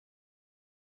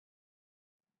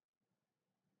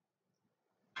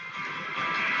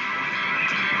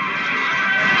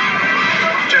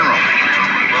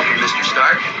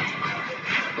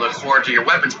forward to your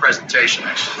weapons presentation.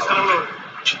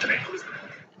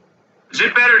 Is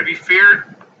it better to be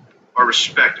feared or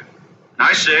respected? And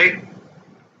I say,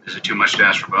 is it too much to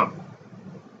ask for both?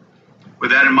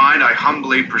 With that in mind, I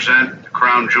humbly present the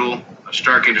crown jewel of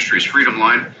Stark Industries' Freedom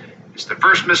Line. It's the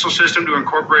first missile system to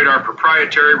incorporate our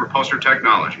proprietary repulsor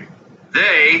technology.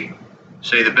 They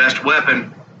say the best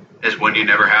weapon is one you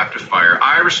never have to fire.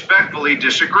 I respectfully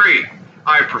disagree.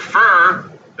 I prefer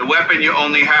the weapon you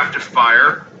only have to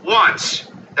fire once.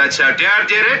 That's how Dad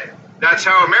did it. That's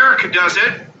how America does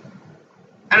it.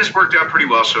 And it's worked out pretty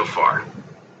well so far.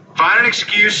 Find an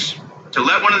excuse to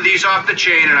let one of these off the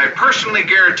chain, and I personally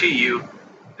guarantee you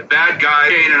the bad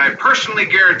guys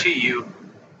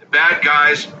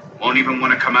won't even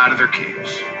want to come out of their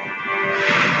caves.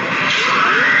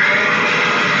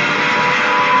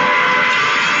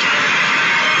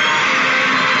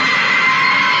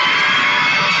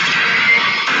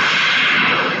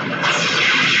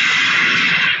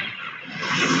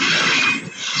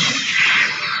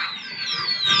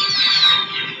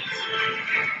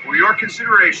 For your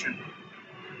consideration,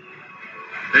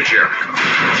 the Jericho.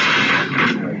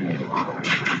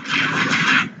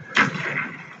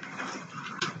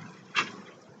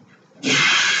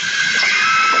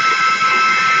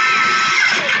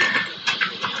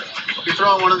 I'll be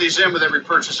throwing one of these in with every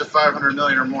purchase of $500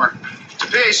 million or more. To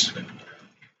peace.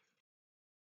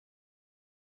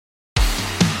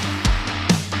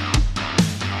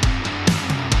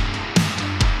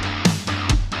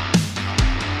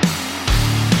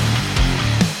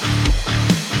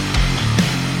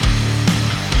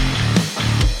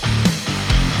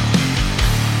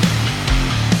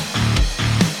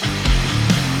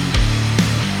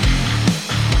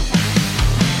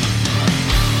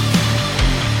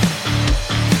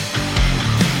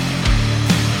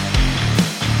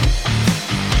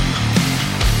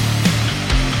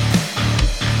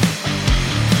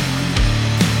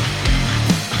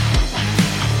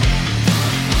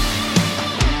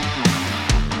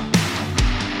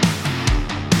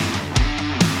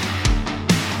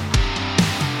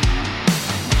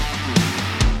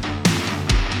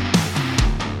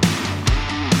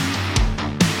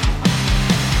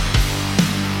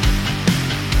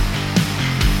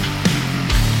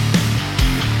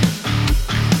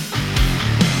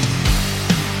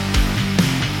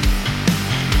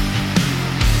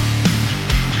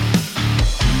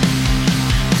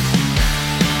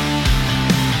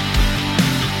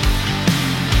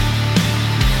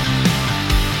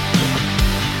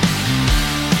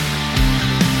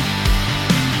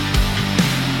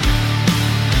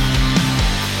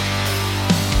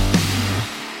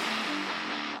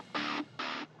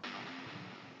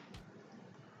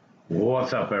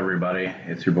 What's up, everybody?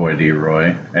 It's your boy D-Roy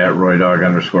at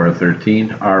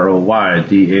RoyDawg_13,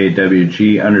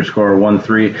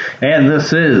 RoyDawg_13, and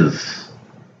this is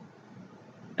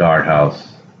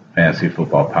Dawghouse Fantasy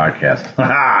Football Podcast.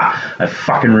 I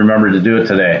fucking remembered to do it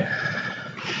today.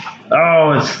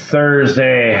 Oh, it's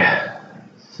Thursday.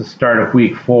 It's the start of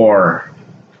week 4.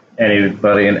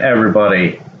 Anybody and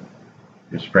everybody,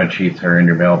 your spreadsheets are in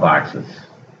your mailboxes.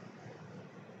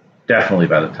 Definitely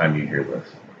by the time you hear this,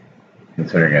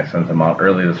 considering I sent them out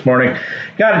early this morning.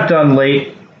 Got it done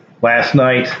late last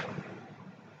night,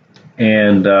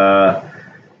 and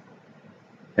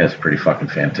it's pretty fucking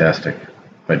fantastic,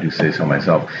 if I do say so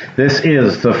myself. This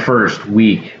is the first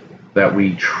week that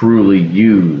we truly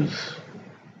use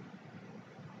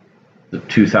the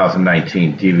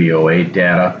 2019 DVOA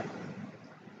data,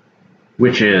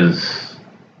 which is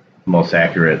the most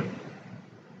accurate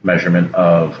measurement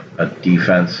of a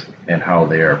defense and how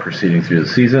they are proceeding through the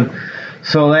season.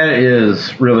 So that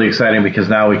is really exciting because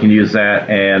now we can use that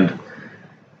and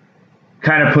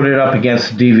kind of put it up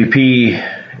against DVP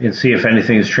and see if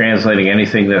anything is translating,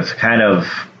 anything that's kind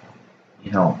of,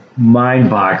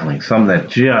 mind-boggling, something that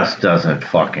just doesn't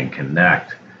fucking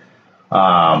connect.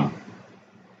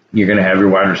 You're going to have your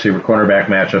wide receiver cornerback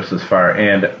matchups as far,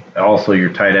 and also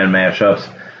your tight end matchups,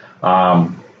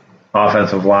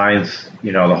 offensive lines,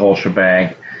 the whole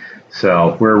shebang.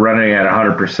 So we're running at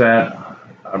 100%.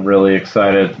 I'm really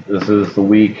excited. This is the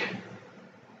week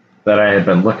that I had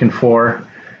been looking for.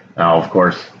 Now, of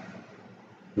course,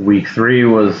 week 3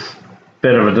 was a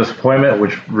bit of a disappointment,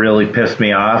 which really pissed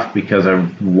me off because I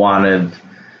wanted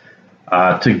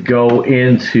to go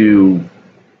into,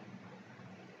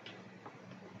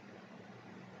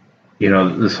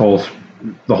 the whole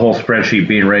spreadsheet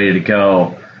being ready to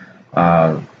go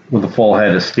with a full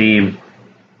head of steam.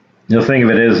 The thing of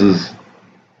it is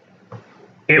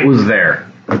it was there.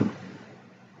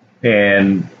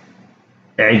 And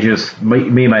I just,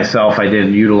 myself, I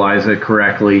didn't utilize it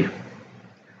correctly.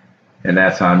 and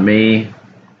that's on me.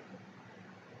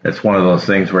 It's one of those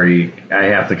things where I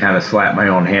have to kind of slap my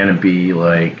own hand and be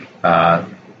like,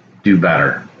 do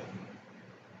better.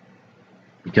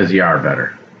 Because you are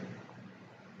better.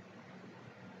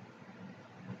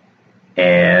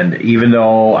 And even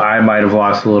though I might have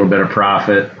lost a little bit of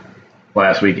profit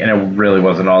last week, and it really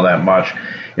wasn't all that much,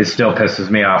 it still pisses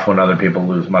me off when other people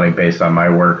lose money based on my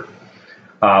work,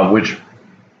 which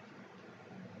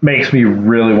makes me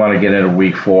really want to get into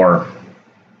week 4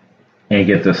 and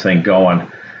get this thing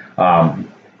going. But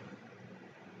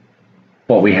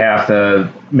we have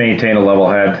to maintain a level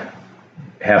head,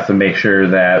 have to make sure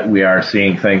that we are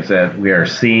seeing things that we are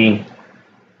seeing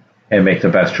and make the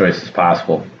best choices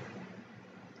possible.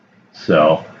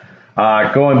 So,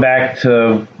 going back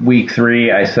to week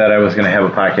 3, I said I was going to have a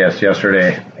podcast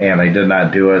yesterday, and I did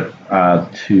not do it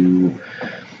to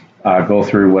go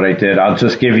through what I did. I'll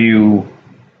just give you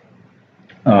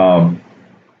the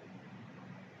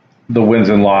wins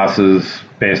and losses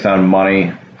based on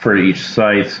money for each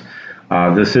site.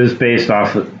 This is based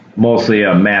off mostly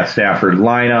a Matt Stafford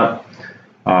lineup.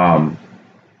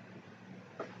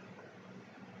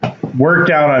 Worked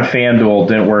out on FanDuel,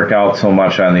 didn't work out so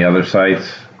much on the other sites.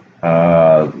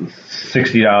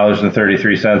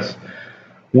 $60.33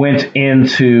 went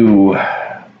into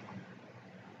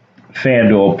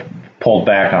FanDuel, pulled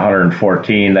back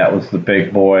 114. That was the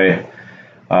big boy.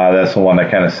 That's the one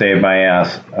that kind of saved my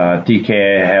ass.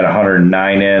 DK had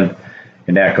 109 in,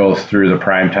 and that goes through the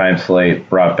primetime slate,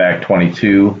 brought back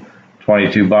 22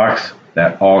 bucks.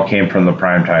 That all came from the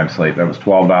primetime slate. That was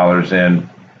 $12 in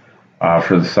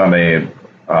for the Sunday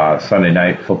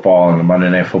night football and the Monday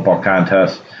night football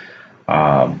contest,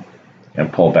 and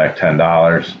pulled back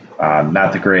 $10.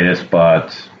 Not the greatest,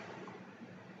 but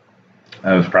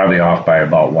I was probably off by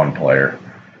about one player.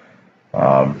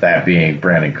 That being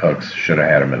Brandon Cooks. Should have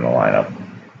had him in the lineup.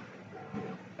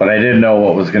 But I didn't know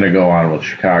what was going to go on with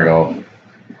Chicago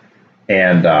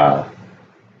and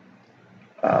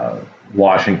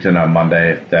Washington on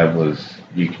Monday. That was,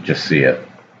 you could just see it.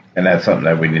 And that's something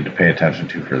that we need to pay attention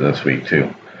to for this week too.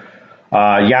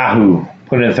 Yahoo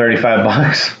put in 35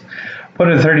 bucks. Put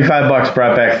in 35 bucks,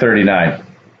 brought back 39.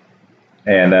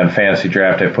 And then Fantasy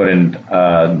Draft, I put in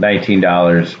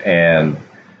 $19 and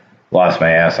lost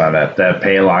my ass on that. That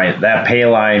pay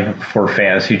line for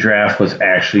Fantasy Draft was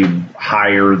actually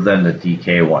higher than the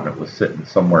DK one. It was sitting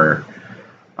somewhere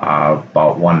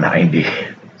about 190.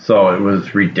 So it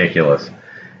was ridiculous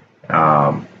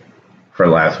for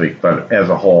last week. But as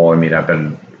a whole, I mean, I've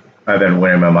been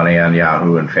winning my money on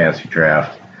Yahoo and Fantasy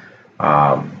Draft.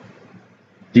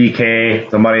 DK,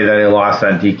 the money that I lost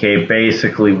on DK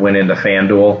basically went into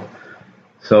FanDuel.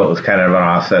 So it was kind of an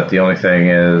offset. The only thing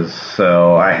is,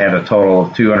 so I had a total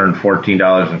of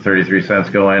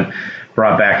 $214.33 go in,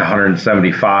 brought back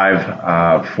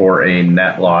 $175 for a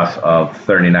net loss of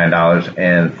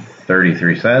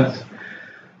 $39.33.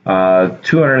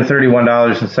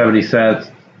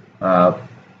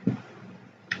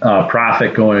 $231.70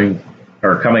 profit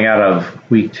coming out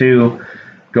of week 2,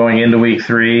 going into week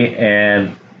 3,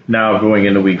 and now going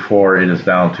into week 4, it is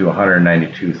down to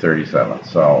 $192.37.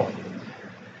 So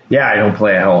yeah, I don't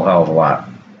play a hell of a lot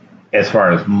as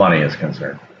far as money is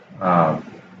concerned. But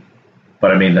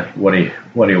I mean, what do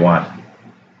you want?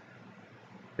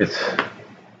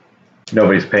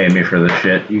 Nobody's paying me for this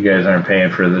shit. You guys aren't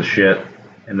paying for this shit,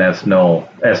 and that's no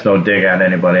dig on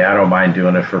anybody. I don't mind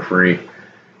doing it for free.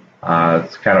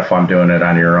 It's kind of fun doing it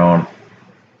on your own.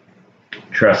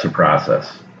 Trust the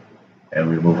process, and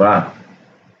we move on.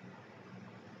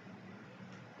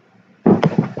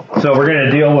 So we're going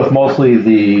to deal with mostly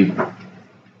the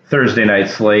Thursday night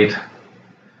slate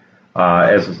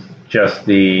as just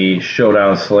the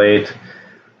showdown slate.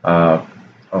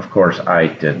 Of course, I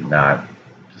did not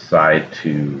decide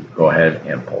to go ahead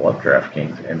and pull up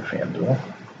DraftKings and FanDuel.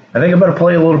 I think I'm going to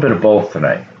play a little bit of both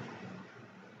tonight.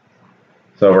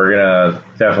 So we're going to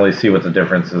definitely see what the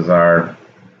differences are.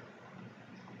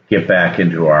 Get back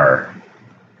into our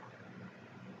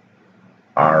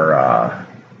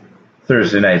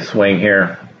Thursday night swing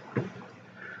here.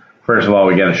 First of all,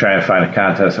 we got to try and find a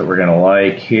contest that we're going to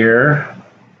like here.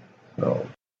 So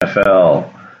NFL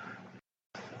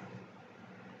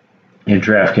in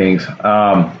DraftKings.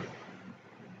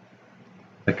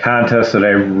 The contest that I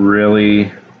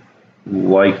really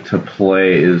like to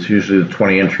play is usually the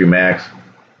 20 entry max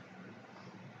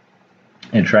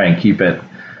and try and keep it.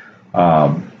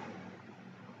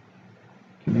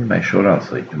 Give me my showdown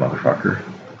slate, you motherfucker.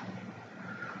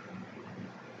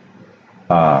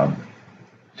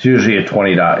 It's usually a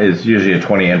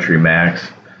 $20 entry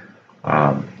max.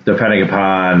 Depending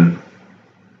upon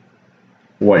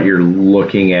what you're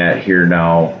looking at here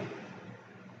now.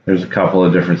 There's a couple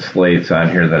of different slates on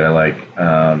here that I like.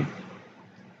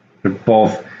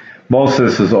 Most of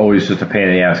this is always just a pain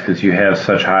in the ass because you have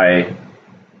such high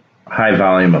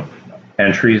volume of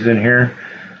entries in here.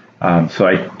 So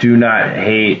I do not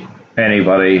hate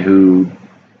anybody who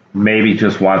maybe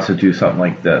just wants to do something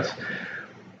like this.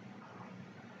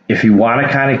 If you want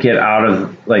to kind of get out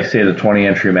of, like, say, the 20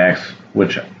 entry max,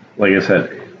 which, like I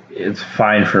said, it's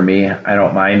fine for me. I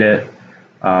don't mind it.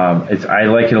 I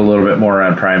like it a little bit more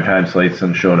on primetime slates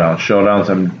than showdowns. Showdowns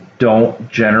I don't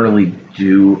generally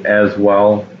do as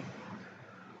well.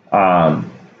 And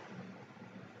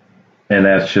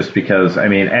that's just because, I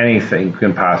mean, anything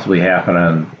can possibly happen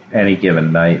on any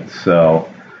given night. So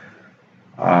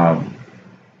a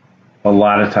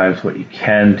lot of times what you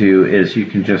can do is you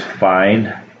can just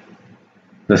find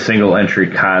the single entry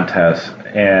contest,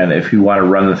 and if you want to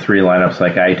run the 3 lineups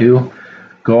like I do,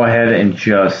 go ahead and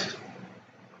just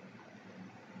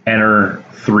enter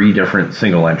 3 different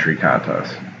single entry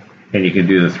contests, and you can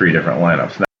do the 3 different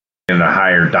lineups. Now, in a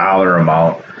higher dollar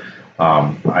amount,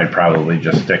 I'd probably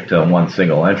just stick to one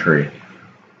single entry,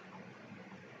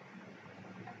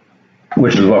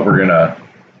 which is what we're gonna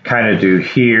kind of do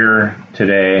here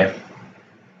today.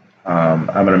 I'm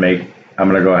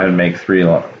gonna go ahead and make three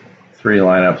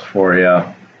lineups for you.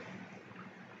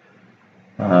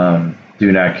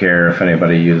 Do not care if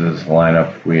anybody uses the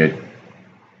lineup. We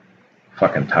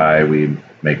fucking tie. We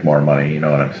make more money. You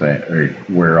know what I'm saying? Or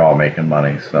we're all making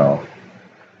money. So,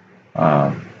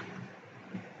 come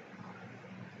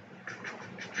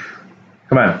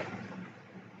on,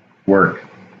 work,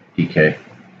 DK.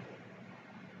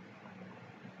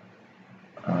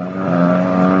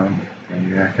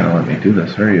 You're not gonna let me do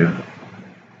this, are you?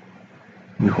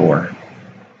 You whore.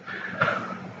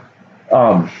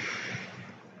 All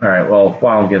right, well,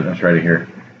 while I'm getting this ready here.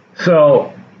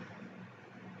 So,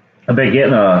 I've been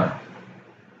getting a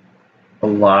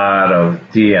lot of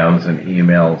DMs and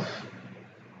emails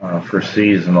for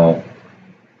seasonal,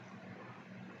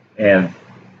 and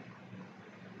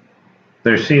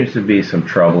there seems to be some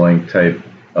troubling type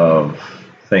of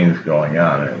things going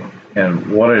on.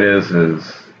 And what it is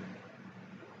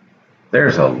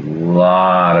there's a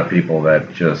lot of people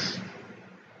that just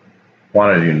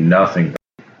want to do nothing.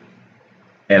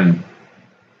 And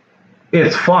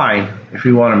it's fine if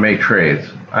you want to make trades.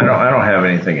 I don't have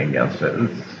anything against it.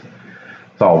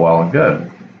 It's all well and good.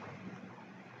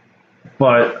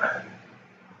 But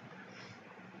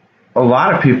a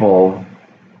lot of people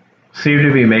seem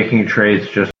to be making trades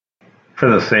just for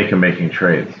the sake of making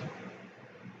trades.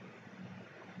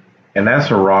 And that's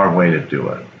the wrong way to do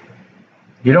it.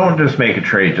 You don't just make a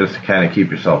trade just to kind of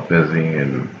keep yourself busy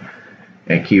and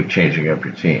keep changing up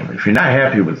your team. If you're not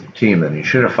happy with the team, then you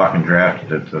should have fucking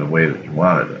drafted it to the way that you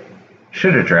wanted it. You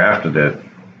should have drafted it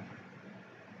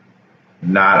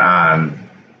not on,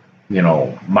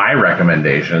 my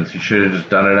recommendations. You should have just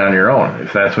done it on your own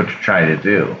if that's what you're trying to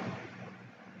do.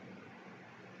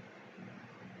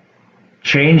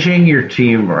 Changing your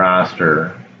team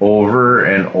roster over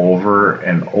and over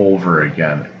and over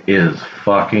again is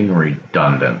fucking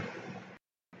redundant.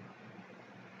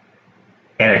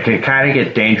 And it can kind of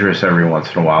get dangerous every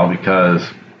once in a while because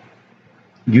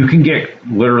you can get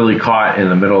literally caught in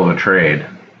the middle of a trade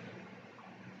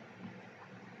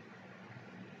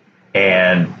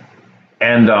and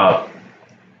end up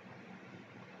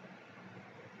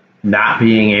not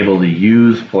being able to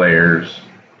use players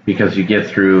because you get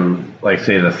through, like,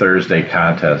 say, the Thursday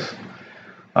contest.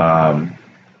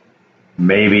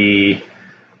 Maybe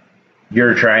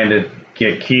you're trying to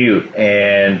get cute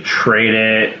and trade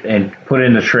it and put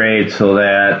in the trade so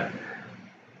that,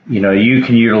 you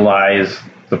can utilize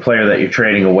the player that you're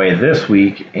trading away this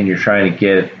week, and you're trying to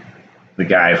get the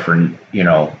guy for,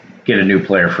 get a new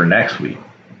player for next week.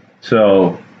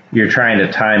 So you're trying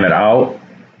to time it out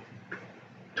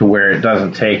to where it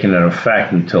doesn't take an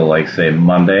effect until, like, say,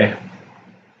 Monday.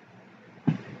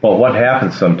 But what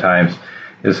happens sometimes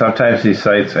is these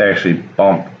sites actually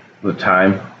bump the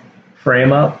time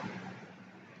frame up,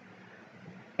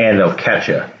 and they'll catch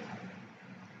you.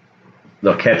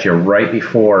 They'll catch you right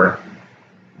before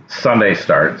Sunday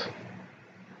starts,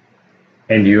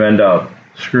 and you end up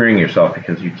screwing yourself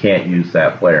because you can't use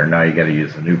that player. Now you got to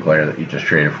use the new player that you just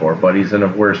traded for, but he's in a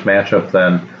worse matchup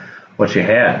than what you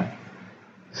had.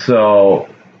 So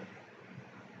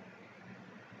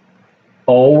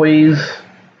always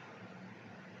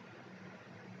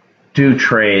do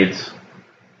trades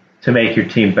to make your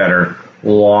team better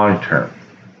long term.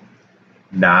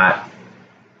 Not,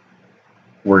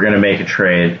 we're going to make a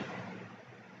trade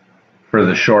for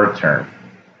the short term.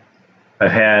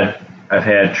 I've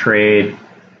had trade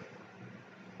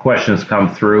questions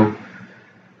come through.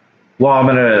 Well, I'm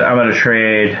gonna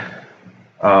trade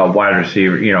wide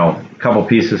receiver, a couple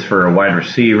pieces for a wide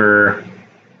receiver,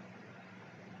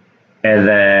 and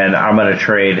then I'm gonna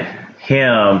trade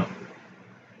him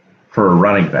for a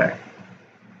running back.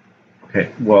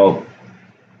 Okay, well,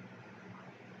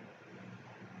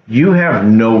 you have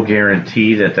no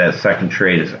guarantee that that second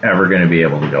trade is ever going to be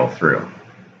able to go through.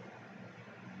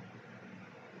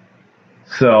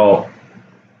 So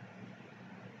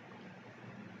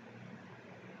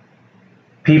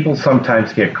people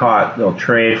sometimes get caught. They'll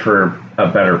trade for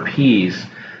a better piece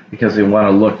because they want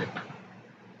to look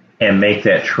and make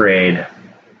that trade,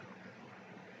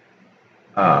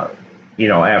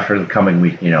 after the coming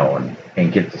week,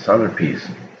 and get this other piece,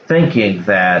 thinking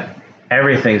that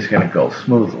everything's going to go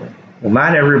smoothly. Well,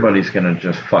 not everybody's going to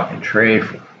just fucking trade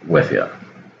with you.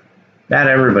 Not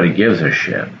everybody gives a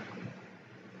shit.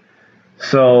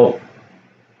 So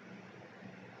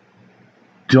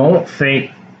don't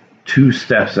think 2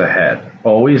 steps ahead.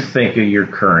 Always think of your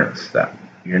current step.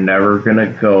 You're never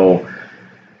guaranteed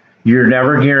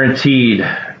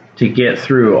to get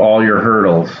through all your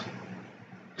hurdles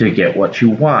to get what you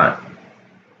want.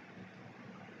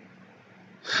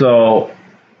 So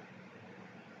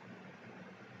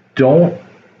don't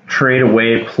trade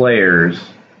away players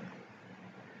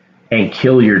and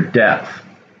kill your depth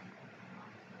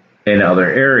in other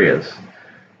areas.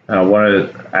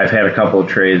 I've had a couple of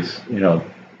trades,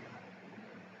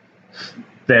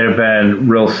 that have been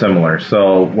real similar.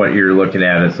 So what you're looking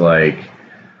at is like,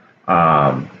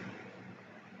 I'm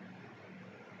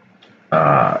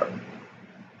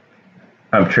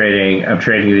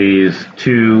trading these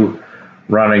 2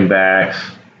 running backs,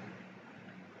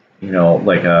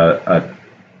 like a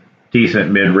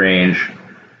decent mid-range,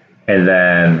 and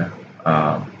then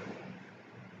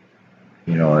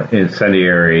an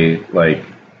incendiary, like,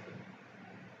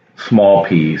 small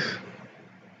piece,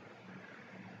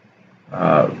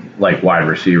 like wide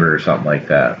receiver or something like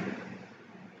that.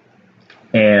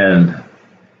 And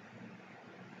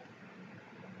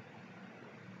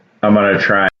I'm going to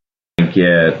try and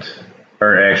get,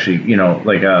 or actually,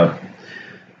 like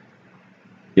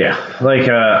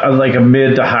a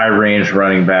mid to high range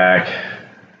running back,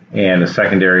 and a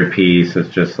secondary piece is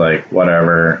just like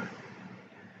whatever.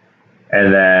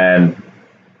 And then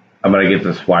I'm going to get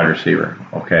this wide receiver.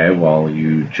 Okay, well,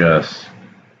 you just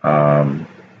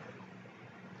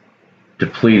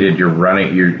depleted your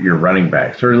running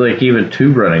backs, or like even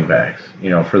 2 running backs,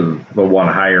 for the one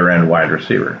higher end wide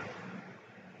receiver.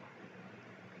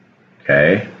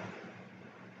 Okay.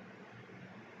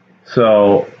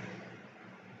 So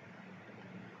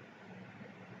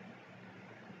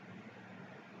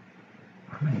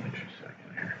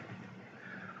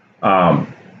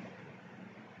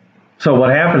so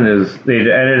what happened is they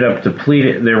ended up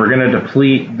depleting. They were going to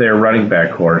deplete their running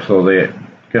back core, so they're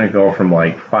going to go from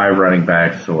like 5 running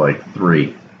backs to like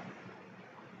 3.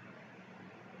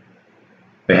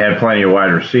 They had plenty of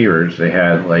wide receivers. They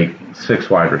had like 6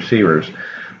 wide receivers,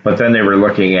 but then they were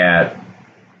looking at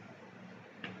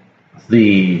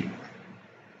the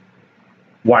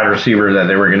wide receiver that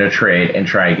they were going to trade and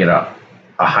try and get a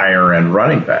higher end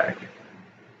running back.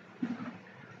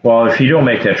 Well, if you don't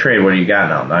make that trade, what do you got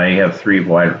now? Now you have 3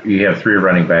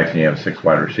 running backs and you have 6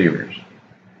 wide receivers.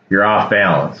 You're off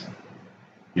balance.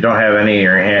 You don't have any in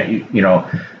your hand.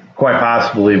 Quite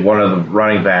possibly one of the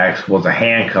running backs was a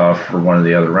handcuff for one of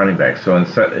the other running backs. So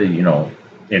instead,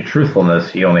 in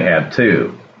truthfulness, he only had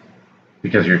 2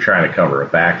 because you're trying to cover a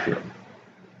backfield.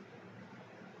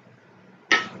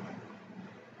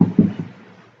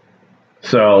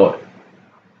 So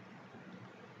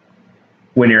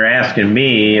when you're asking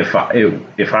me if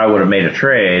I would have made a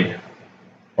trade,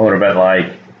 I would have been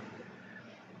like,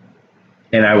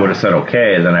 and I would have said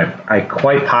okay, then I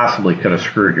quite possibly could have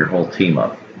screwed your whole team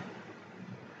up.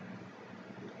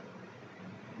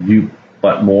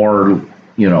 But more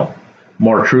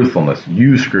truthfulness,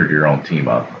 you screwed your own team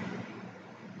up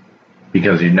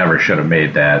because you never should have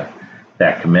made that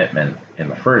commitment in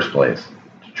the first place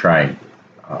to try and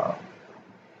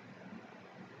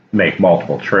make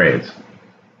multiple trades.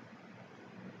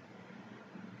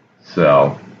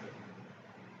 So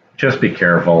just be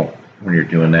careful when you're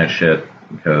doing that shit,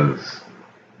 because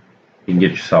you can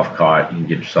get yourself caught, you can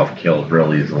get yourself killed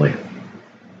real easily.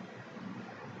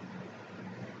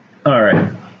 All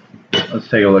right, let's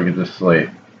take a look at this slate.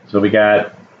 So we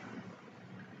got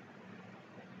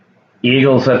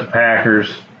Eagles at the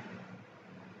Packers.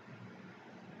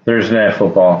 Thursday Night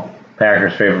Football.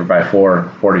 Packers favored by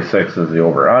 4. 46 is the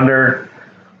over-under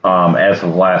as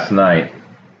of last night.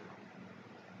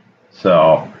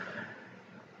 So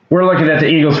We're looking at the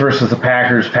Eagles versus the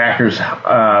Packers. Packers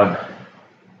for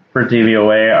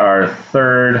DVOA are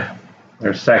third.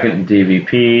 They're second in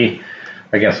DVP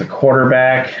against the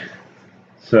quarterback.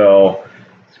 So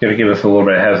it's going to give us a little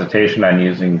bit of hesitation on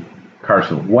using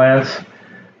Carson Wentz.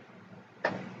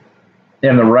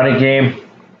 In the running game,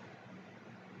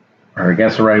 or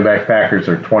against the running back, Packers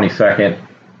are 22nd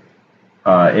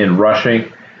in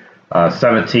rushing,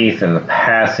 17th in the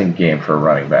passing game for a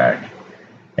running back.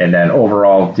 And then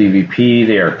overall DVP,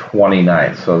 they are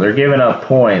 29th. So they're giving up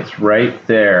points right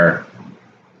there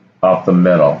up the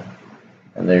middle.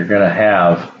 And they're going to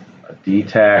have a D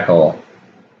tackle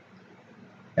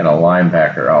and a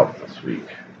linebacker out this week.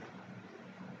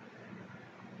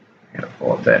 I'm going to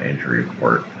pull up that injury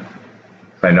report.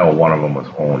 I know one of them was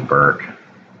Owen Burke.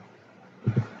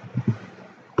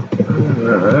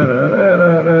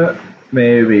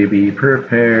 Maybe be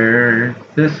prepared.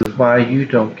 This is why you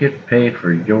don't get paid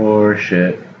for your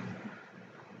shit.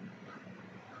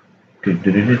 Green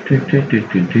Bay,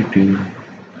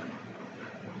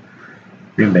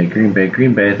 Green Bay,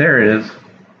 Green Bay. There it is.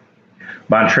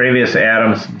 Montravius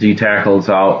Adams, D tackle, is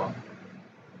out.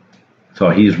 So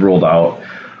he's ruled out.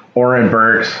 Oren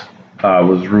Burks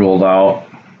was ruled out.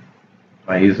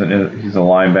 He's a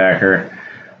linebacker.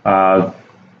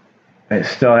 I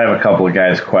still have a couple of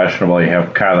guys questionable. You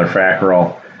have Kyler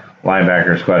Fackrell,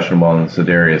 linebacker, is questionable, and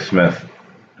Zadarius Smith,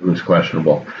 who's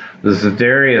questionable. The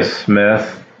Zadarius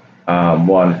Smith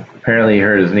one, apparently he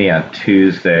hurt his knee on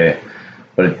Tuesday,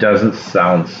 but it doesn't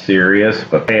sound serious.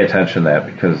 But pay attention to that,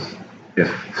 because if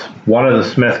one of the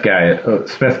Smith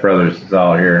brothers is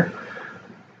out here,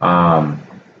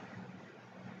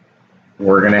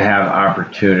 we're going to have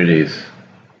opportunities,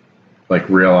 like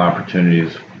real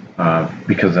opportunities,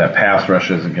 because that pass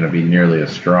rush isn't going to be nearly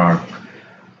as strong.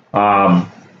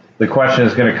 The question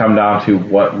is going to come down to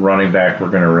what running back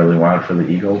we're going to really want for the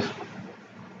Eagles,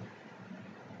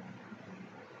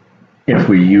 if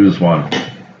we use one.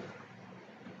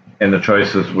 And the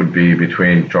choices would be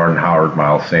between Jordan Howard,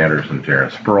 Miles Sanders, and Darren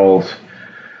Sproles.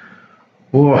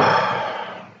 Ooh.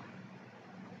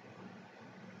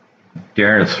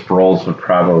 Darren Sproles would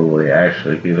probably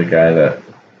actually be the guy that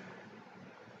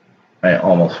I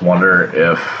almost wonder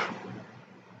if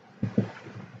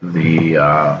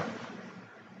the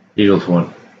Eagles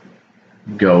wouldn't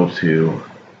go to.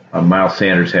 Miles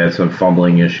Sanders had some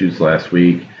fumbling issues last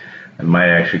week and might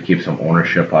actually keep some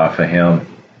ownership off of him.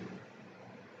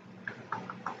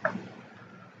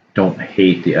 Don't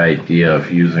hate the idea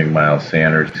of using Miles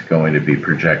Sanders. It's going to be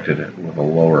projected with a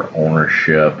lower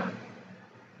ownership.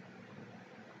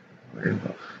 Where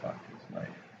the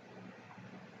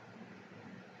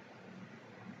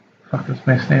fuck is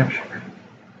my snapshot?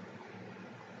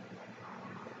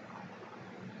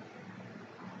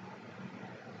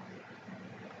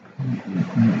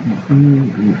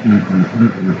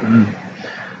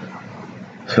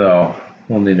 So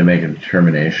we'll need to make a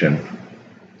determination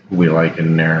who we like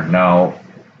in there. Now,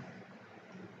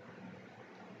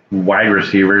 wide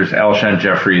receivers, Alshon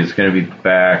Jeffrey is going to be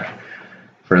back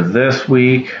for this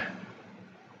week.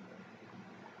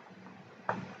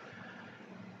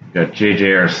 Got J.J.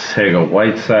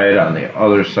 Arcega-Whiteside on the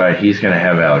other side. He's going to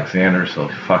have Alexander, so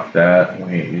fuck that.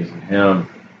 We ain't using him.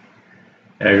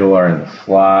 Aguilar in the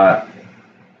slot.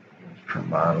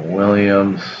 Tremont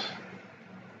Williams.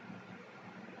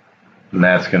 And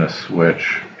that's going to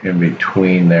switch in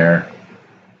between there.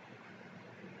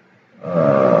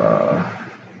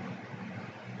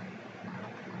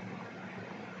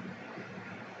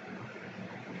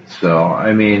 So,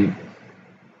 I mean,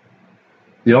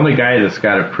 the only guy that's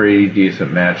got a pretty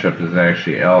decent matchup is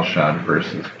actually Alshon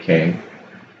versus King.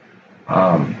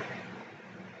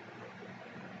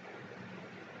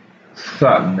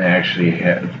 Sutton actually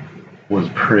was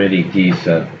pretty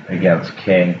decent against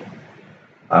King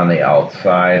on the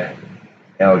outside.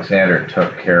 Alexander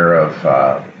took care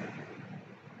of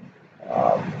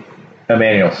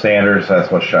Emmanuel Sanders. That's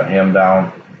what shut him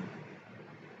down.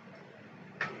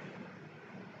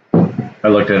 I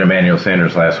looked at Emmanuel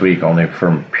Sanders last week only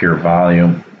from pure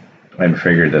volume and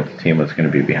figured that the team was going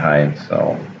to be behind,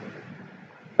 so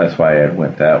that's why I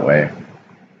went that way.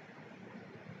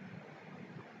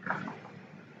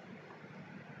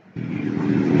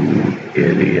 You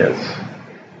idiots.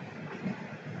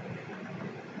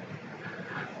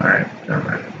 Alright, never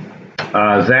mind.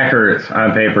 Zach Ertz,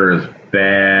 on paper, is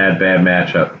bad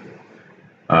matchup.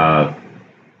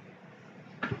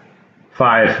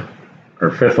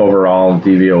 5th overall in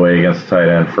DVOA against tight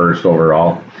end, 1st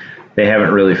overall. They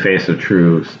haven't really faced a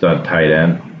true stud tight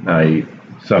end. Now,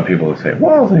 some people would say,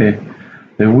 well,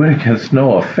 they win against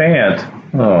Noah Fant.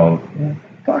 Oh,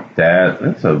 fuck that.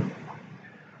 That's a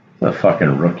The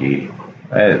fucking rookie.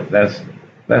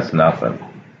 That's nothing.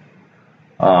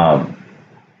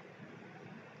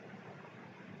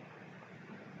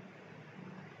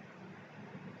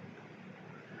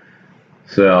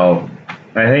 So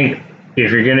I think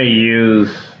if you're gonna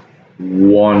use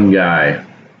one guy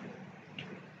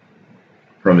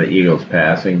from the Eagles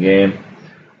passing game,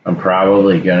 I'm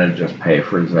probably gonna just pay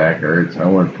for Zach Ertz. I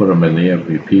wouldn't put him in the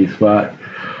MVP spot.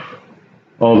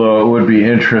 Although it would be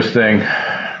interesting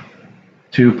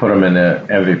to put him in the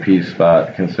MVP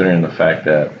spot, considering the fact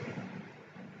that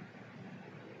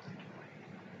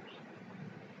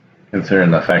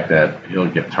he'll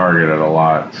get targeted a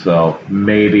lot. So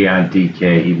maybe on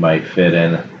DK he might fit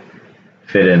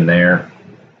in there.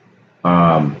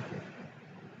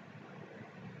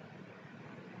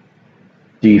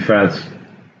 Defense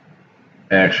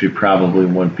actually probably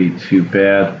wouldn't be too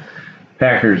bad.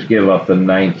 Packers give up the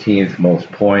 19th most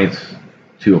points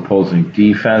to opposing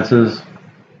defenses,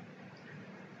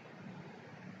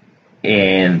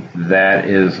 and that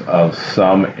is of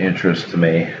some interest to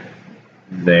me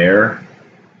there.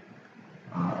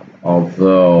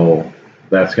 Although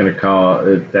that's going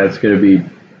to be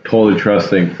totally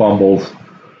trusting fumbles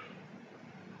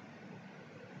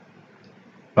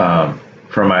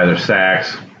from either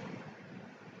sacks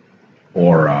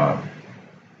or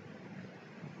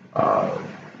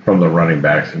from the running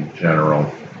backs in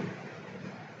general.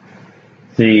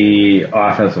 The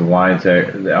offensive line of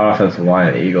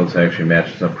the Eagles actually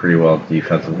matches up pretty well with the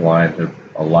defensive line. They're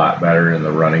a lot better in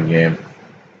the running game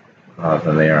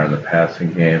than they are in the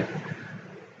passing game.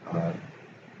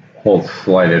 Hold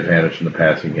slight advantage in the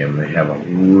passing game. They have a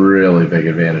really big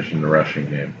advantage in the rushing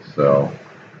game. So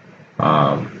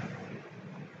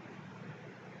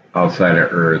outside of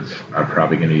Ertz, I'm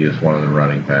probably going to use one of the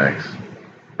running backs.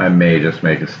 I may just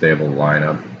make a stable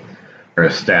lineup or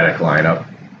a static lineup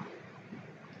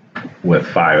with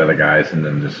 5 of the guys and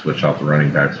then just switch out the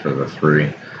running backs for the 3.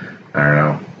 I don't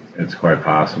know. It's quite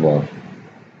possible.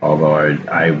 Although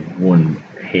I wouldn't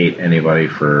hate anybody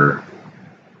for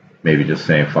maybe just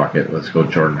saying, fuck it, let's go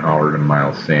Jordan Howard and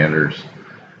Miles Sanders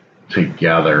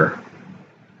together.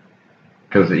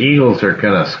 Because the Eagles are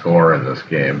going to score in this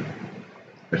game.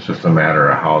 It's just a matter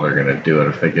of how they're going to do it.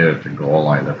 If they get it to goal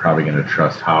line, they're probably going to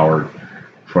trust Howard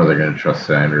before they're going to trust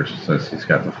Sanders since he's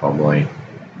got the fumbling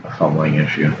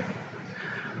issue.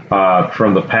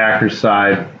 From the Packers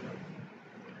side, I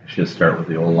should start with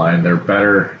the O-line. They're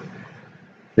better.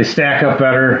 They stack up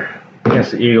better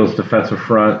against the Eagles' defensive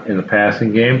front in the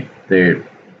passing game.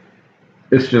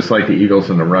 It's just like the Eagles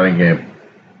in the running game.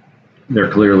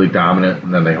 They're clearly dominant,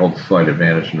 and then they hold a slight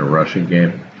advantage in the rushing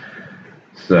game.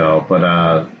 So, but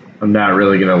I'm not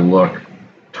really going to look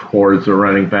towards the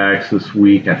running backs this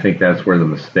week. I think that's where the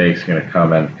mistake's going to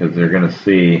come in because they're going to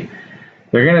see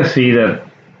that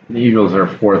the Eagles are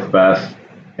 4th best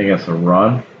against the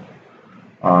run.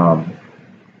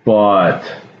 But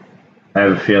I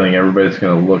have a feeling everybody's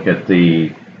going to look at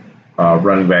the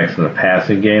running backs in the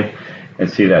passing game and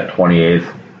see that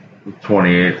 28th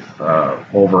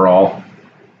overall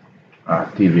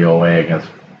DVOA against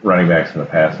running backs in the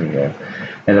passing game.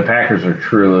 And the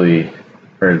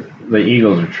the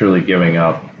Eagles are truly giving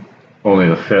up only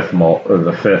the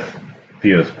 5th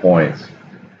fewest points.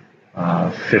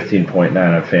 15.9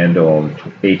 on FanDuel and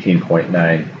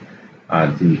 18.9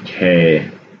 on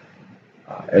DK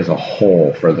as a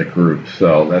whole for the group.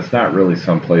 So that's not really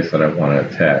some place that I want to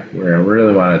attack. Where I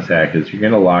really want to attack is you're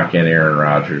going to lock in Aaron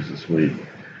Rodgers this week.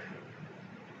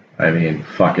 I mean,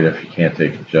 fuck it if you can't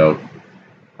take a joke.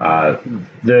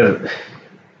 The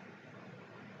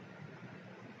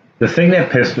thing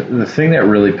that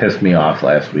really pissed me off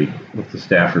last week with the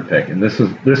Stafford pick, and this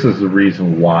is the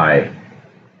reason why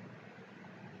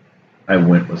I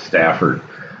went with Stafford,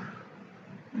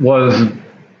 was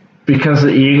because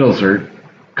the Eagles are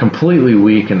completely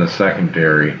weak in the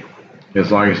secondary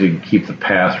as long as you can keep the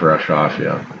pass rush off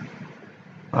you.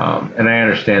 And I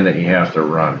understand that you have to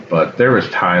run, but there was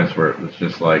times where it was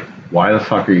just like, why the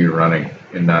fuck are you running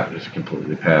and not just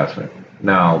completely passing?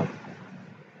 Now,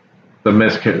 the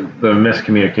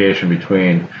miscommunication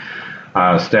between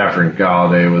Stafford and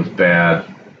Galladay was bad.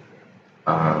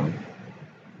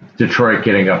 Detroit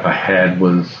getting up ahead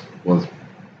was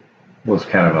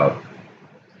kind of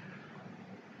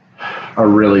a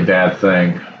really bad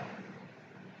thing.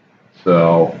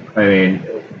 So, I mean,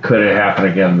 could it happen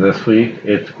again this week?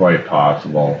 It's quite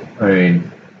possible. I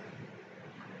mean,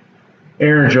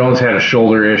 Aaron Jones had a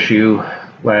shoulder issue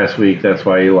last week. That's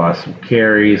why he lost some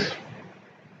carries.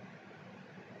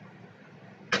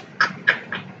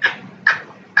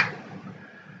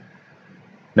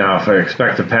 Now, if I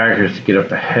expect the Packers to get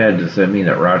up ahead, does that mean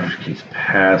that Rodgers keeps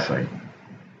passing?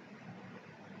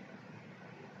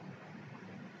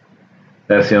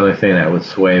 That's the only thing that would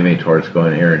sway me towards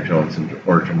going Aaron Jones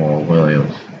or Jamal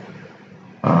Williams.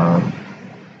 I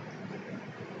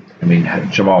mean,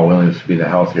 Jamal Williams would be the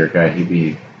healthier guy. He'd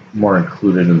be more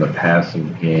included in the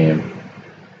passing game.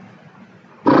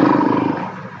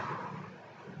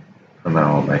 And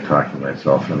now am I talking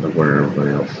myself into where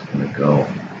everybody else is going to go?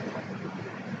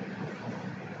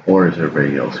 Or is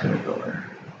everybody else going to go there?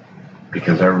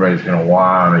 Because everybody's going to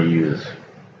want to use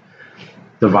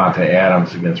Devontae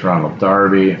Adams against Ronald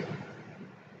Darby.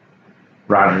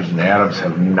 Rodgers and Adams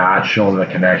have not shown the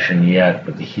connection yet,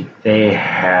 but they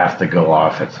have to go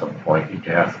off at some point. You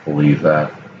have to believe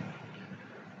that.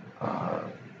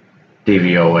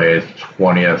 DVOA is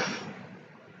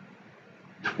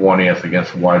 20th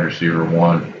against wide receiver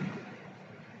 1.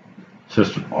 It's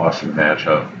just an awesome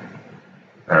matchup.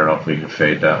 I don't know if we can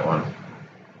fade that one.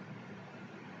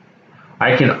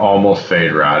 I can almost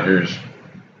fade Rodgers.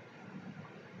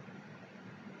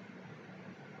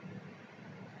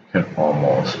 Can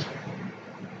almost.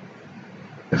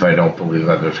 If I don't believe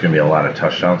that there's going to be a lot of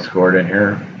touchdowns scored in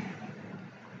here.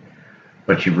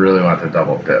 But you really want the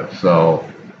double dip. So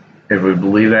if we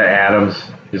believe that Adams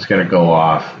is going to go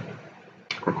off,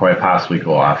 or quite possibly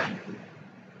go off,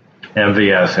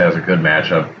 MVS has a good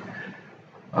matchup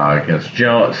against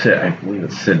Jones. I believe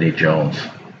it's Sidney Jones,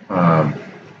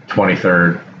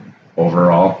 23rd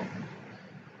overall.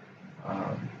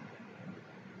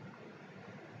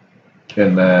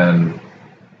 And then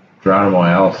Geronimo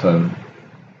Allison,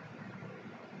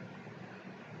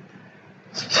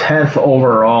 10th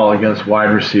overall against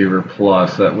wide receiver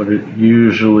plus. That would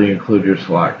usually include your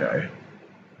slot guy.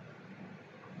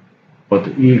 But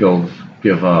the Eagles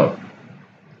give up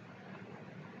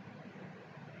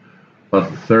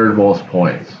about the third most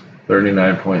points,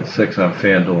 39.6 on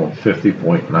FanDuel and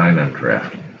 50.9 on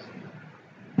DraftKings.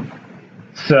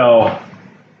 So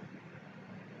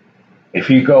if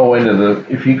you go into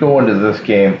this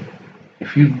game,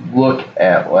 if you look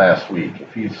at last week,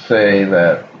 if you say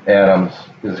that Adams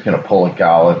is going to pull a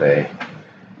Galladay,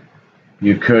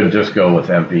 you could just go with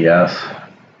MVS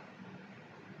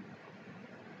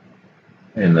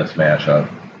in this matchup.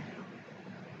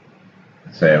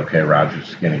 Say, okay, Rodgers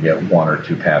is going to get 1 or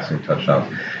 2 passing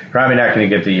touchdowns. Probably not going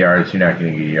to get the yards. You're not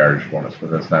going to get a yardage bonus, but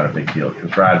that's not a big deal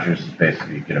because Rodgers is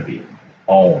basically going to be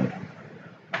owned,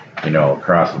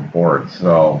 across the board.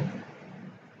 So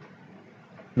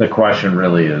the question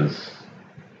really is,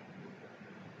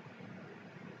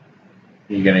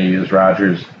 are you going to use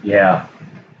Rodgers? Yeah.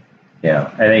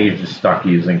 I think you're just stuck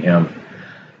using him.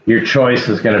 Your choice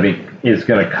is going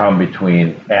to come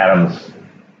between Adams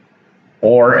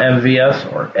or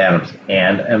MVS, or Adams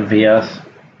and MVS.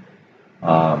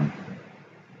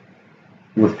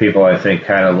 With people, I think,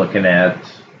 kind of looking at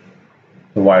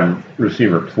the wide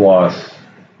receiver plus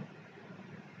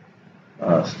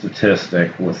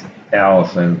statistic with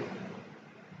Allison.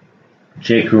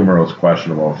 Jake Kummerow is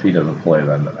questionable. If he doesn't play,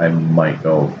 then I might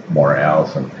go more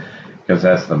Allison because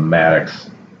that's the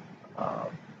Maddox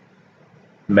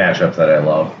matchup that I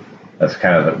love. That's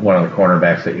kind of one of the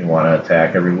cornerbacks that you want to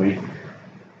attack every week.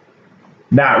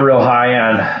 Not real high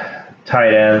on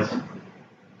tight ends.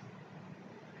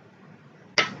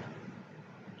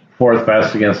 4th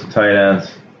best against the tight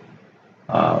ends.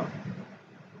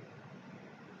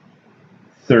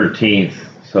 13th,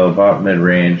 so about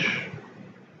mid-range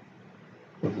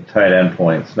with the tight end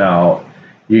points. Now,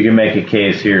 you can make a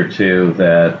case here, too,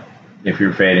 that if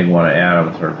you're fading one of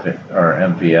Adams or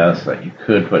MVS, that you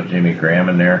could put Jimmy Graham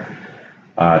in there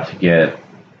to get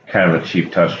kind of a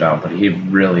cheap touchdown, but he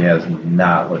really has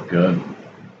not looked good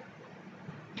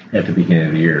at the beginning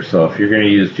of the year. So if you're going to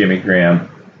use Jimmy Graham,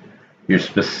 you're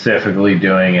specifically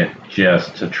doing it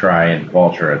just to try and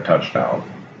vulture a touchdown.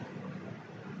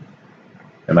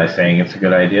 Am I saying it's a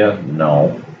good idea?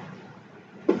 No.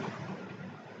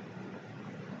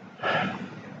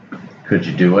 Could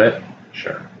you do it?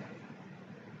 Sure.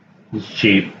 He's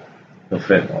cheap. He'll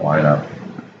fit in the lineup.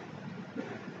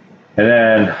 And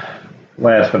then,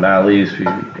 last but not least, we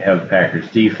have the Packers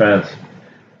defense.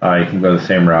 You can go the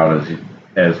same route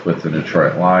as with the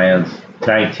Detroit Lions.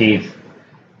 19th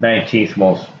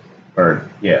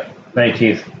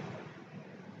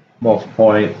most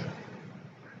points.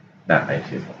 Not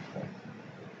 19th most points.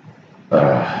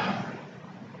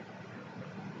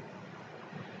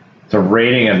 It's a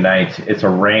rating of 19. It's a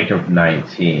rank of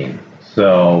 19.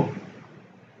 So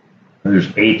there's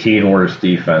 18 worst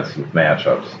defensive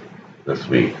matchups this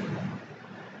week.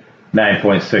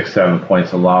 9.67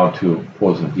 points allowed to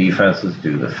opposing defenses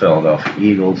do the Philadelphia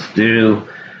Eagles do.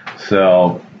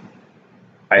 So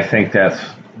I think that's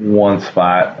one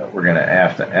spot that we're going to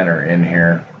have to enter in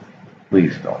here.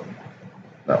 Please don't.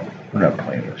 No, we're not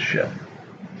playing this shit.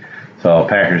 So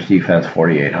Packers defense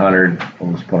 4,800.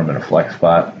 We'll just put them in a flex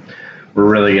spot. We're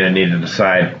really going to need to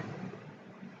decide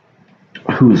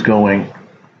who's going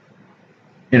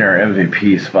in our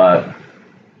MVP spot.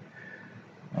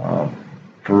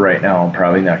 For right now, I'm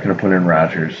probably not going to put in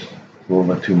Rodgers. It's a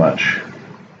little bit too much.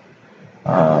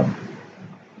 Going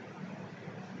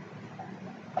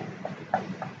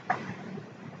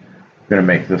to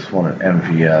make this one an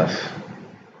MVS.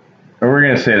 Or we're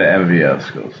going to say the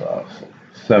MVS goes off. So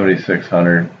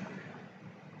 7,600.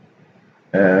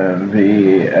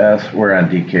 MVS, we're on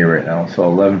DK right now, so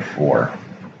 11.4.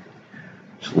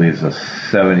 Which leaves us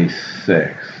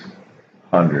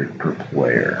 7,600 per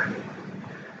player.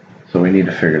 So we need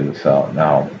to figure this out.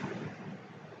 Now,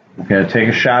 we're going to take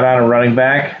a shot on a running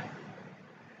back.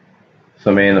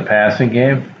 Somebody in the passing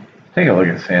game. Take a look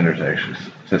at Sanders, actually,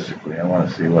 statistically. I want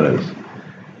to see what his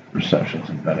receptions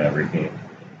have been every game.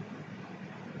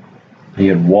 He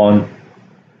had one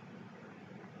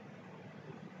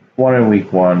in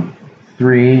week 1,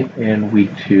 3 in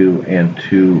week 2, and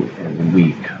 2 in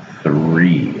week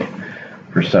 3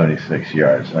 for 76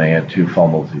 yards. And he had 2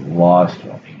 fumbles he lost.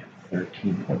 Well, he had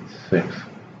 13.6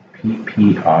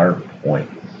 PPR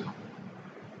points.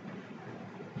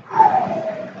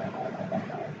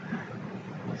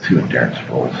 Let's see what Darren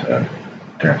Sproles had.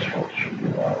 Darren Sproles should be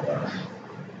a lot less.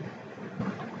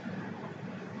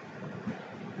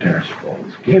 Darren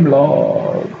Sproles. Game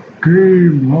log.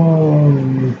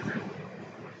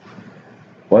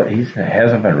 What? He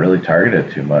hasn't been really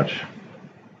targeted too much.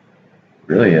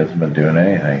 Really hasn't been doing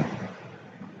anything.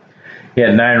 He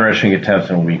had 9 rushing attempts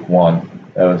in week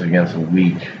 1. That was against a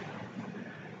weak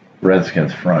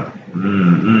Redskins front.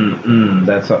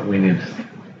 That's something we need.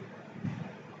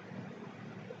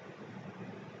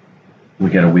 We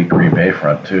got a weak Green Bay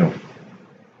front too.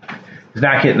 He's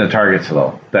not getting the targets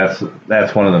though. That's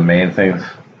one of the main things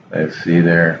I see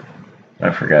there.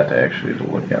 I forgot to actually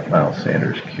look at Miles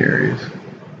Sanders carries.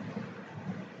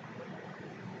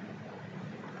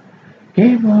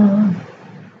 Game on.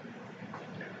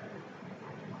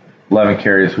 11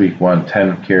 carries week 1,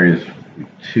 10 carries week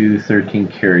 2, 13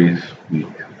 carries week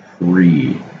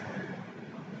 3.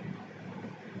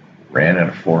 Ran at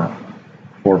a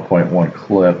 4.1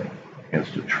 clip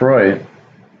against Detroit.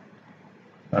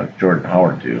 How did Jordan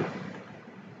Howard do?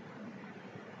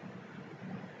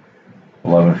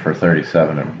 11 for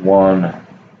 37 and 1.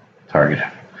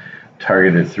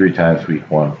 Targeted 3 times week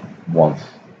 1, once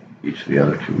each of the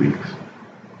other 2 weeks.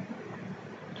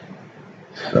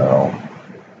 So,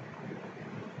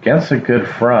 against a good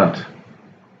front,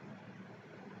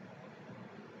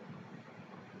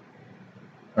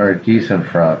 or a decent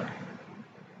front,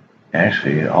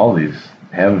 actually, all these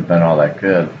haven't been all that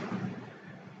good.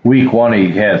 Week 1,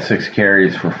 he had 6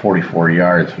 carries for 44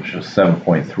 yards, which was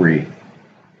 7.3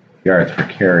 yards per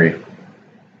carry.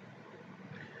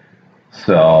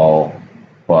 So,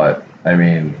 but, I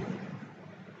mean,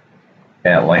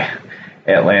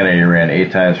 Atlanta, he ran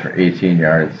 8 times for 18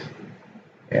 yards.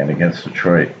 And against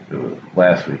Detroit,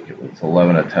 last week, it was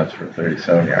 11 attempts for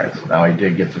 37 yards. Now he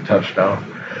did get the touchdown.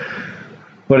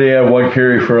 But he had 1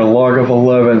 carry for a log of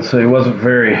 11, so he wasn't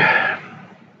very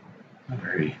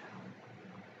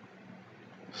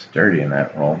sturdy in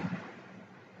that role.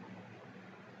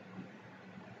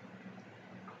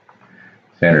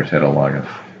 Sanders had a log of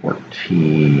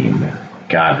 14.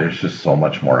 God, there's just so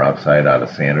much more upside out of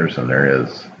Sanders than there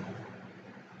is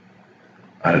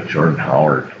out of Jordan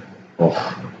Howard.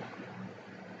 Oh,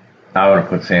 I would have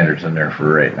put Sanders in there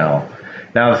for right now.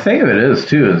 Now, the thing of it is,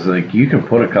 too, is like you can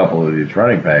put a couple of these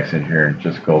running backs in here and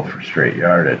just go for straight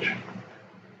yardage.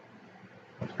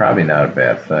 It's probably not a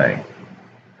bad thing.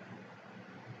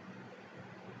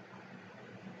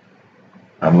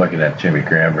 I'm looking at Jimmy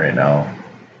Graham right now.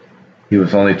 He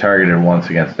was only targeted once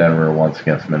against Denver, once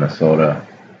against Minnesota.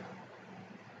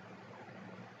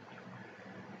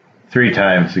 3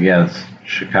 times against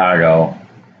Chicago.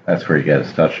 That's where he got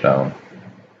his touchdown.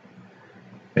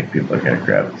 I think people are going to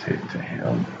gravitate to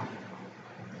him.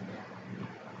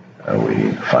 We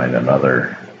need to find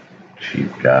another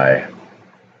cheap guy.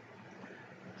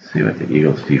 See what the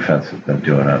Eagles defense has been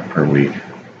doing up per week.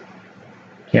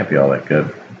 Can't be all that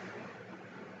good.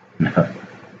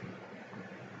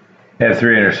 Had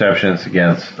 3 interceptions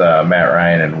against Matt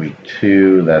Ryan in week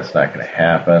 2. That's not going to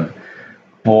happen.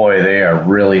 Boy, they are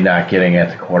really not getting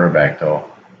at the quarterback, though.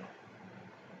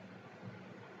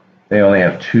 They only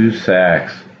have 2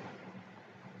 sacks.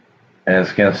 And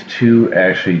it's against 2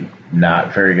 actually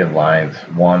not very good lines.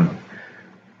 One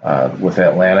with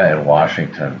Atlanta and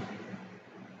Washington.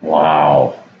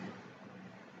 Wow.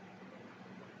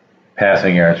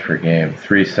 Passing yards per game,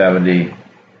 370,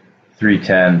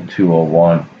 310,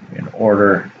 201 in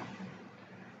order.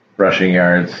 Rushing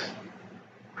yards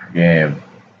per game,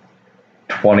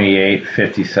 28,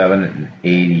 57, and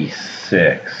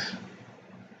 86.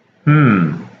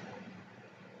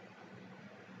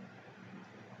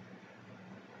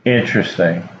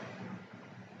 Interesting.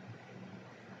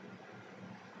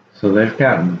 So they've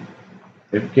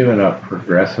given up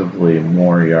progressively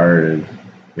more yards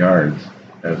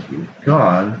as we've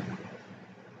gone.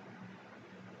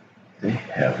 They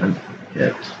haven't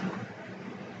hit.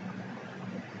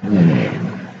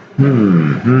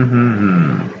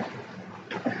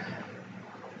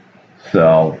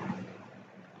 So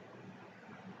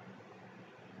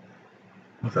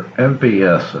with an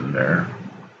MVS in there,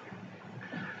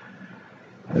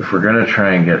 if we're going to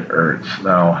try and get Ertz.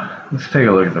 Now, let's take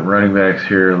a look at the running backs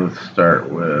here. Let's start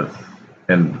with,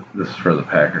 and this is for the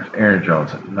Packers, Aaron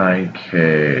Jones at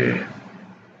 9K.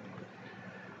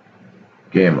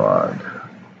 Game log.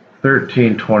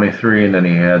 13-23, and then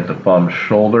he had the bum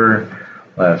shoulder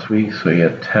last week, so he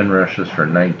had 10 rushes for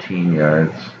 19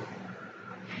 yards.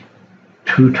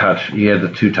 He had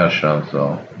the 2 touchdowns,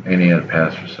 though, and he had a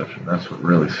pass reception. That's what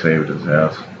really saved his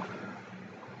ass.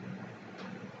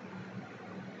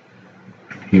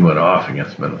 He went off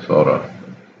against Minnesota.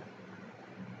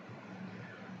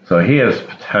 So he has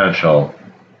potential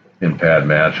in bad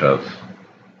matchups.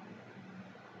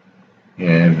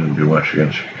 And didn't do much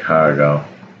against Chicago.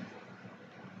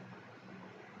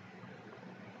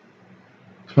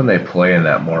 It's when they play in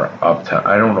that more up-tempo.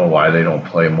 I don't know why they don't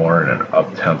play more in an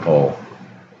up-tempo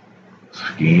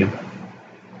scheme.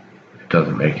 It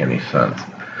doesn't make any sense.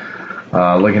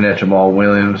 Looking at Jamal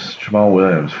Williams.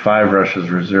 5 rushes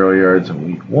for 0 yards in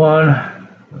week 1.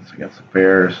 That's against the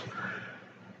Bears.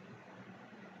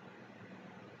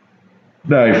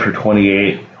 9 for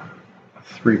 28.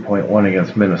 3.1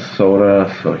 against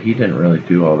Minnesota, so he didn't really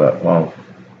do all that well.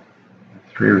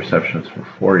 3 receptions for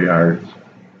 4 yards.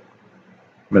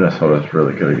 Minnesota's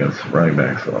really good against the running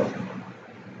backs, though.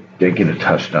 Did get a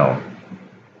touchdown.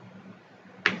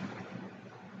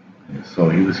 So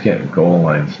he was getting goal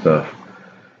line stuff.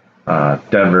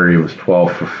 Denver, he was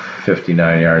 12 for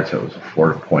 59 yards. That was a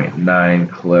 4.9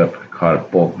 clip.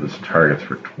 Caught both of his targets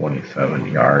for 27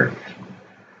 yards.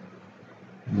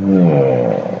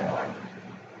 Whoa.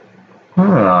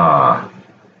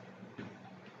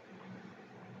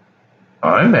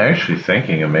 I'm actually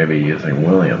thinking of maybe using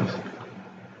Williams.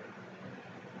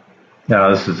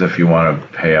 Now, this is if you want to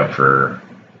pay up for,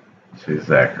 say,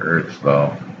 Zach Ertz,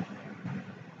 though.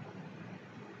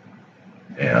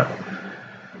 Yeah.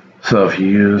 So if you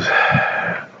use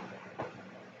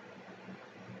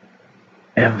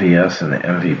MVS and the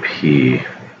MVP,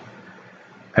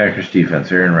 Packers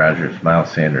defense, Aaron Rodgers,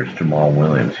 Miles Sanders, Jamal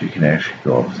Williams, you can actually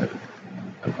go up to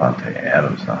Devontae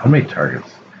Adams. Now, how many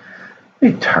targets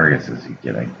is he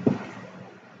getting?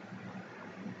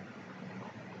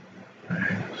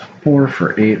 4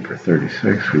 for 8 for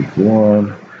 36 week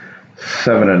 1,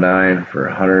 7 and 9 for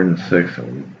 106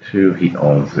 in week 2. He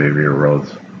owns Xavier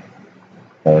Rhodes.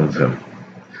 Owns him.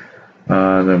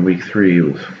 And then week 3, he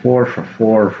was 4 for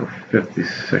 4 for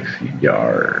 56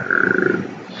 yards.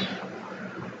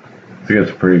 I think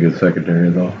that's a pretty good secondary,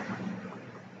 though.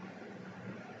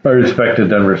 I respect the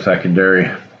Denver secondary.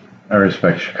 I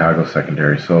respect Chicago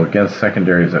secondary. So against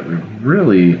secondaries that we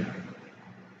really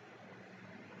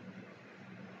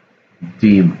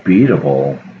deem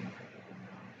beatable,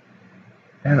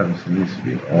 Adams needs to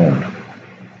be owned.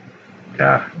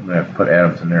 God, I'm going to have to put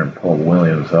Adams in there and pull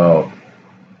Williams out.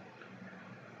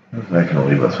 What's that going to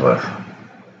leave us with?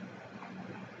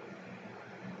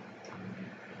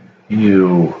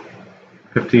 You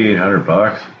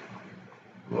 $5,800.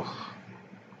 Ugh.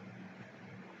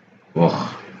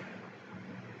 Ugh.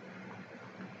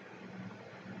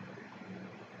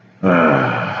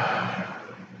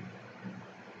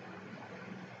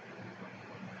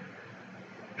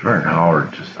 Jordan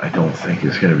Howard, I don't think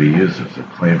is going to be used as a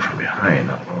playing from behind.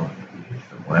 Although he used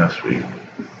him last week.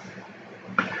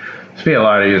 It'd be a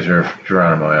lot easier if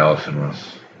Geronimo Allison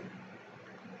was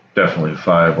definitely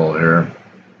viable here.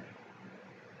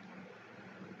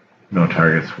 No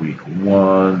targets week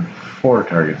 1, 4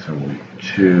 targets in week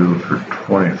 2 for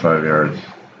 25 yards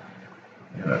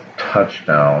and a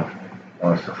touchdown.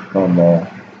 Lost a fumble.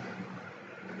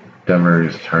 Denver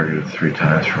is targeted 3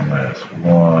 times for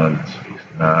 -1, so he's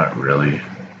not really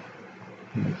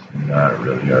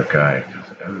our guy. Because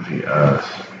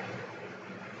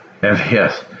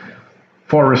MVS,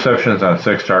 4 receptions on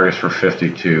 6 targets for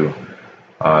 52.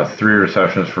 3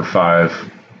 receptions for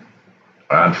 5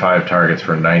 on 5 targets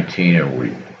for 19 in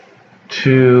week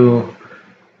 2.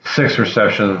 6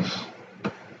 receptions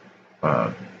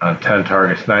on 10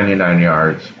 targets, 99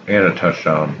 yards, and a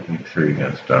touchdown week 3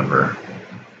 against Denver.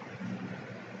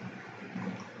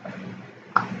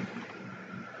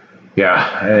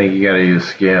 Yeah, I think you got to use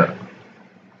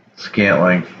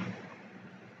Scantling.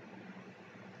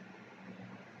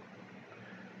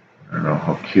 I don't know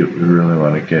how cute we really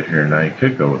want to get here. Now you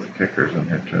could go with the kickers in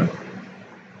here too.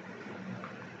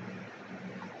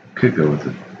 Could go with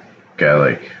a guy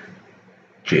like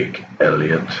Jake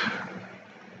Elliott.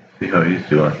 See how he's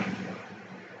doing.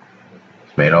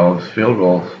 He's made all of his field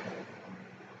goals.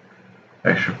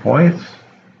 Extra points.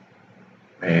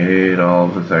 Made all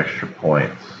of his extra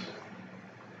points.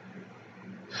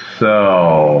 So,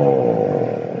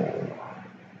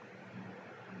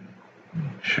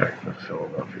 check the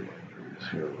Philadelphia injuries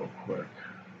here real quick.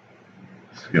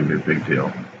 This is going to be a big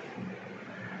deal.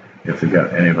 If they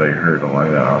got anybody hurt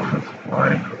along that offensive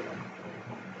line.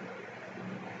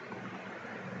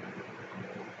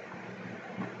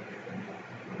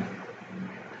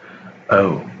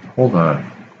 Oh, hold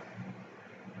on.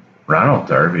 Ronald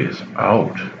Darby is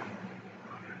out.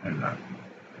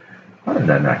 How did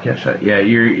I not catch that? Yeah,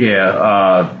 you're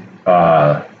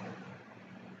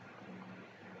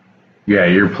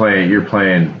playing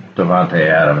Devontae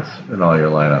Adams in all your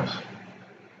lineups.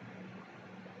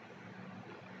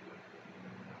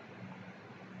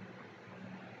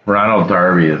 Ronald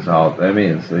Darby is out. That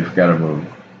means they've got to move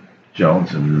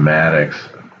Jones and Maddox.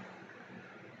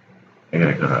 I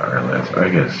gotta go to Ireland. I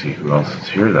gotta see who else is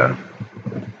here then.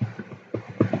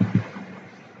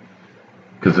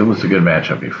 Because it was a good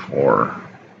matchup before.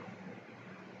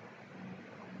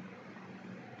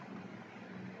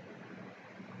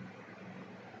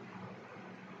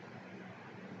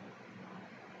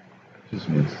 It just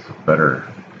means it's a better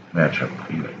matchup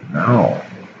even now.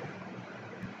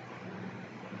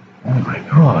 Oh my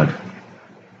god.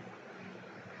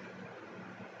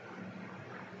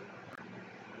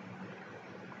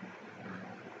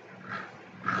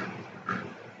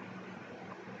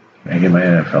 Can I get my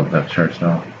NFL depth charts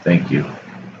now? Thank you.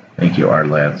 Thank you, our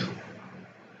lads.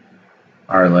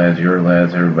 Our lads, your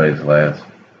lads, everybody's lads.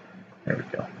 There we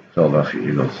go. Philadelphia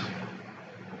Eagles.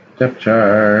 Depth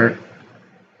chart.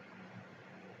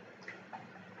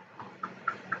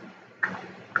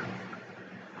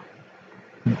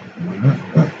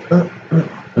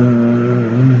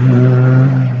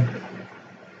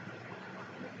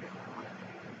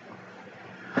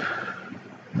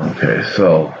 Okay,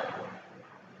 so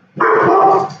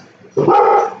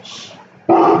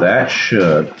that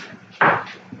should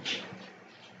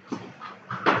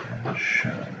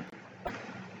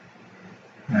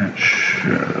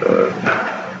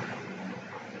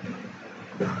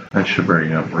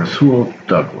bring up Rasul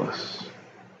Douglas,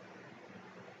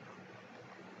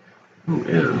 who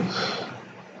is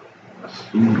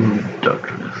Rasul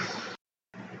Douglas.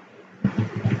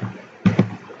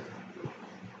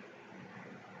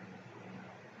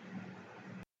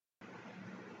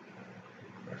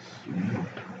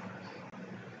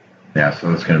 Yeah,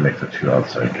 so that's going to make the 2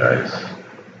 outside guys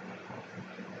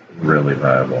really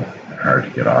viable and hard to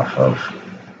get off of.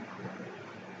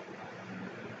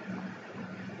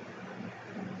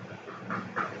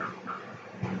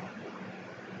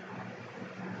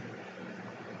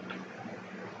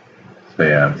 So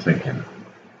yeah, I'm thinking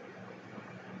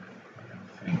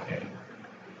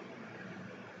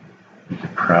you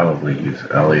could probably use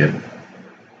Elliott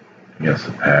against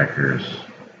the Packers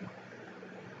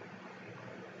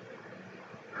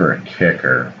for a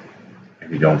kicker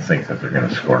if you don't think that they're going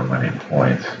to score many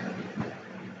points.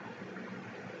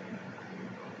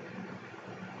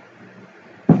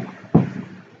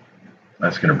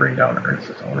 That's going to bring down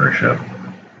Ertz's ownership.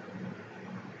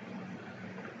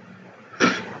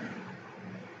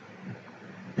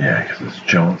 Yeah, because it's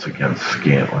Jones against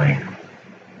Scantling.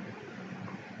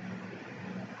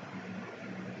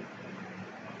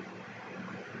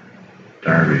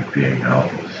 Darby being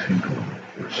out with single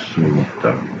Rasul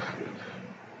Douglas.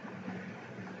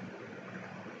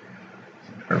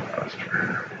 Their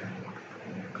roster.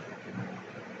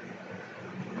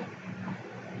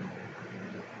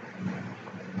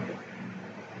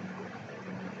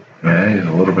 Yeah, he's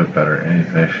a little bit better, and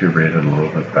he's actually rated a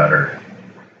little bit better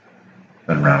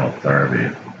than Ronald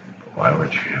Darby. Why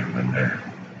would you have him in there?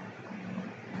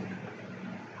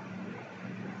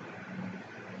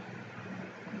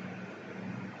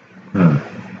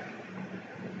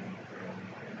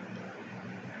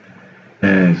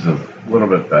 And he's a little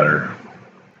bit better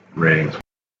ratings.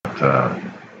 But,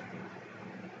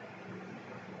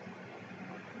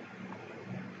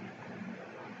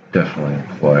 Definitely in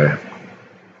play.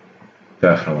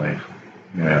 Definitely.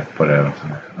 I'm going to have to put Adams in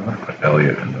there. I'm going to put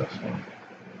Elliott in this one.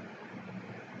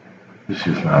 Just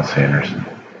use Miles Sanders.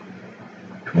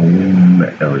 Boom,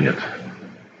 Elliott.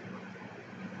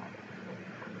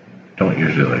 Don't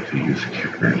usually like to use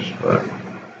kickers, but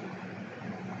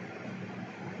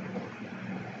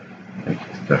I think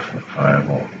he's definitely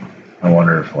viable. I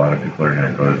wonder if a lot of people are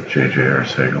going to go to JJ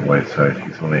Arcega-Whiteside.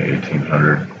 He's only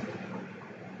 1,800.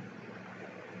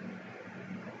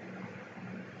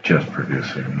 Just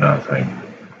producing nothing.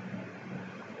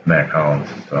 Matt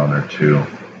Collins is down there too.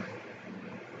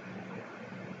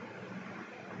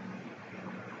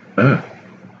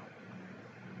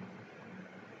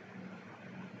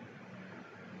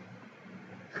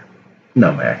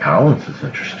 No, Matt Collins is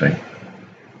interesting.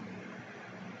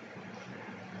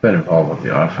 Been involved with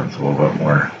the offense a little bit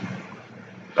more.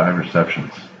 5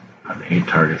 receptions on 8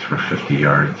 targets for 50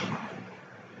 yards.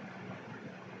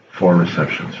 4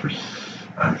 receptions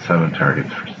on 7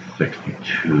 targets for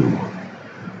 62.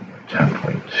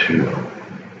 10.2.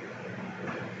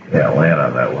 Yeah,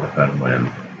 Atlanta, that would have been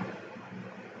win.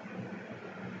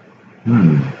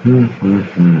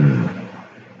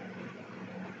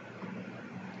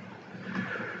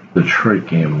 Detroit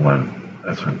game 1.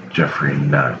 That's when Jeffrey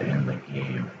not in the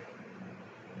game.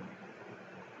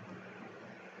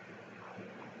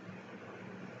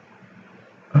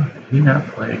 Oh, did he not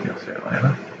play against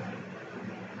Atlanta?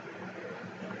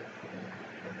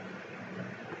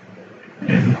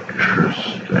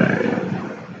 Interesting.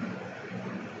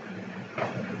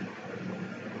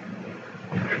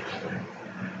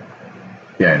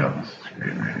 Yeah, I know this is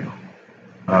great radio.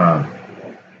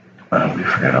 We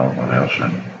forgot all about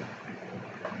Alshon.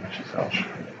 Which is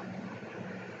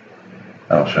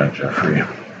Alshon Jeffrey.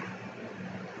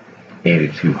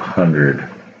 8,200.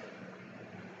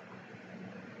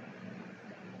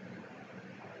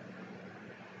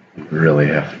 You really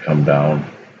have to come down.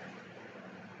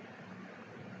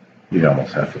 You'd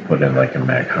almost have to put in like a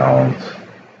Matt Collins,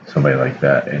 somebody like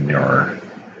that in your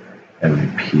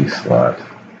MVP slot.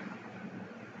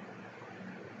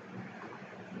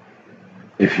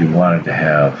 If you wanted to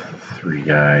have 3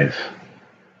 guys,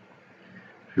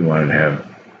 if you wanted to have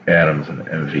Adams and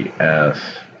MVS,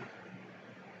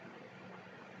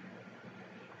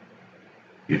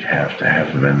 you'd have to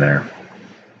have them in there.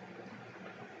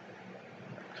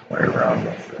 Let's play around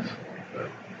with this a little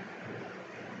bit.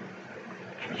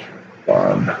 Just for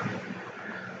fun.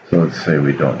 So let's say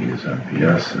we don't use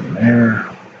MVS in there.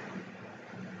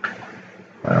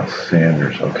 Miles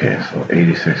Sanders, okay, so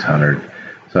 8,600.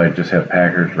 So I just have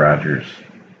Packers, Rodgers,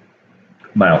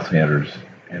 Miles Sanders,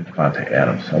 and Devontae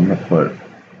Adams. So I'm going to put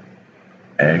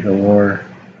Aguilar,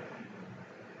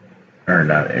 or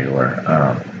not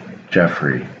Aguilar,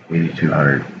 Jeffrey,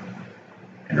 8,200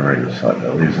 in a regular slot.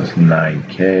 That leaves us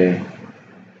 9K.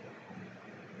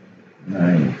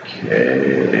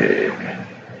 9K.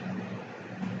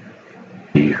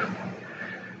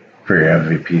 For your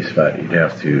MVP spot, you'd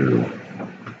have to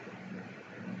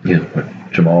either put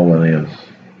Jamal Williams,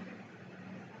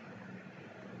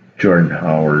 Jordan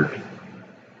Howard,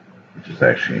 which is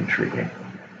actually intriguing.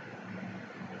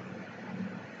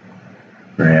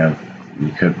 Graham, you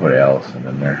could put Allison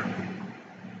in there.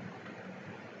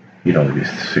 You'd only be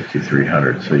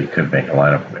 6,300, so you could make a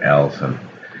lineup of Allison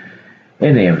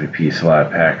in the MVP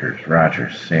slot. Packers,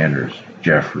 Rodgers, Sanders,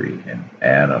 Jeffrey, and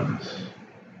Adams.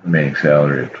 Remaining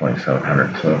salary of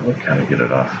 2,700, so we'll kind of get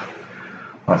it off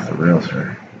the rails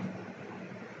here.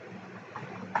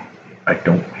 I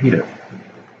don't hate it,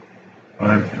 but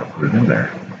I'm going to put it in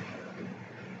there.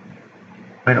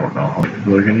 I don't know how many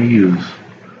people are going to use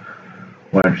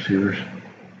wide receivers.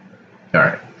 All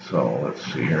right, so let's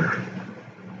see here.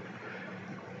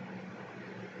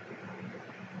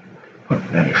 Put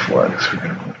any flex. We're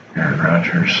going to put Aaron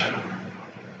Rodgers.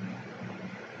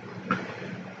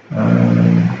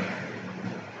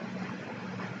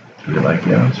 Do you like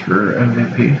Evans for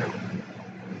MVP?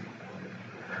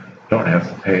 Don't have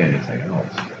to pay anything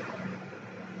else.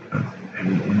 Don't have to pay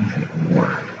anything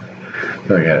more.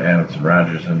 So I got Evans and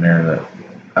Rodgers in there that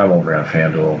I'm over on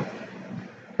FanDuel.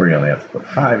 We only have to put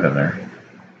 5 in there.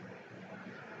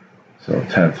 So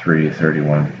 10-3,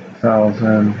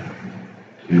 31,000.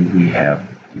 Do we have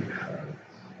defense?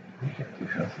 Do we get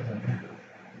defense in there?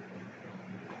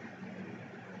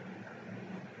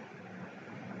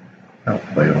 I don't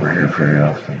play over here very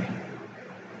often.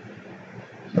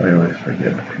 So I always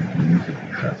forget if you can use the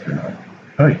defense or not.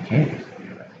 Oh, you can't use the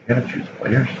defense. You gotta choose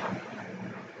players.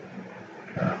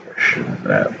 Where shit is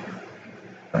that?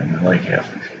 I don't like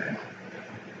half these guys.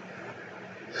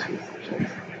 Let's see if there's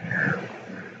anything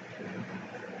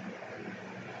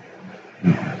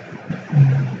in here.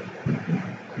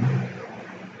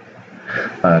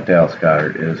 Dallas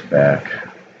Goddard is back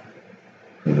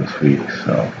for this week,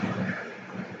 so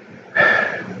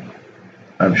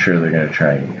I'm sure they're going to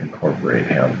try and incorporate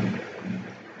him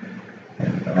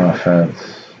in the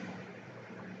offense.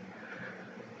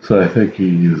 So I think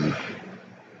he's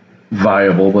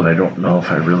viable, but I don't know if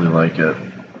I really like it.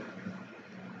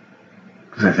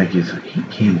 Because I think he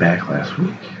came back last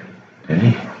week,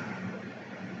 didn't he?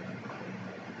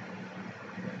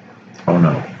 Oh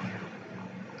no.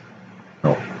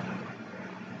 Nope.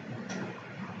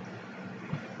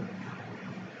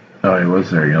 Oh, he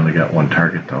was there. He only got one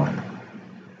target though.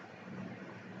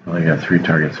 Only got 3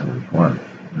 targets in week 1.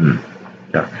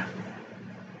 Yuck.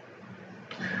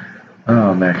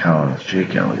 Oh, Matt Collins,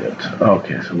 Jake Elliott.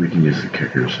 Okay, so we can use the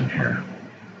kickers in here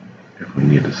if we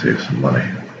need to save some money.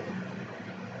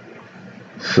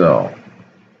 So,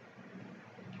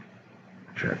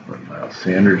 try to put Miles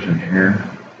Sanders in here.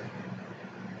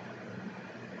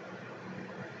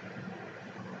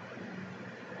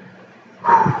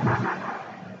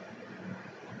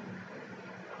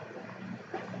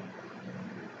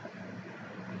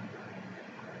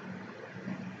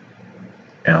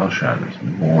 Alshon is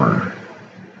more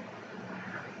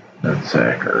than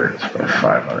Zach Ertz by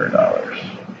 $500.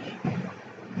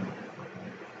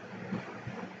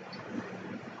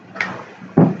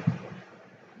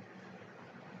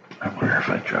 I wonder if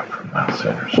I drop from Miles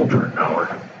Sanders and Jordan Howard.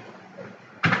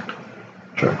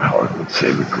 Jordan Howard would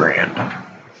save $1,000.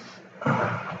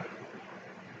 How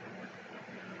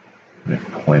many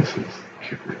points is the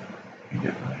kicker you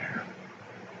get in there?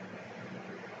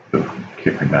 Ooh,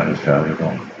 kicker not as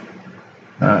valuable.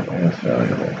 Not as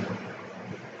valuable.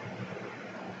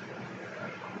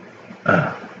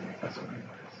 That's what it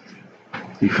is.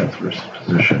 Defense versus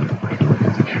position. We can look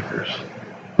at the kickers.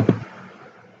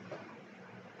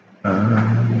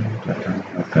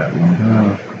 Got that one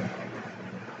up.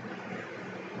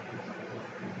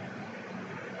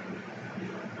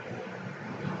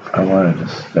 I wanted to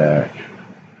stack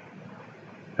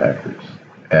Packers,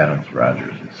 Adams,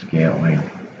 Rodgers, and Scantling.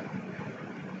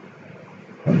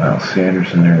 Well, now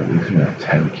Sanders in there, it leaves me at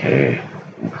 10K.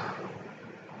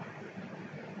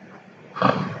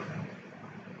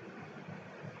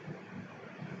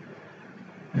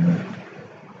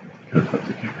 Could put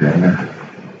the kicker in there.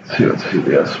 Let's see what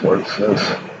CBS Sports says.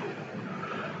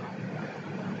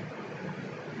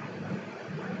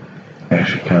 I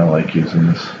actually kind of like using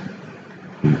this.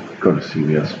 You go to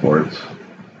CBS Sports.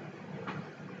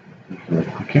 You can look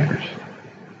at the kickers.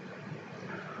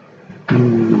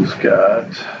 Who's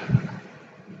got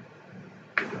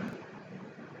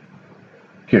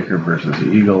kicker versus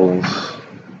Eagles?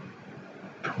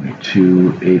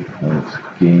 22, 8 points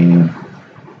game.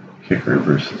 Kicker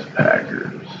versus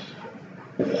Packers.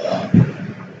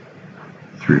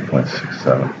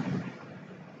 3.67.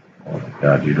 Oh my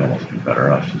God, you'd almost be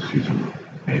better off just using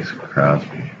Mason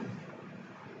Crosby.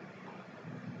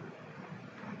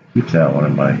 Keep that one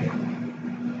in mind.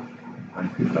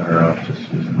 I'd be better off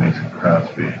just using Mason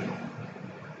Crosby. How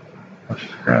much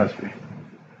is Crosby?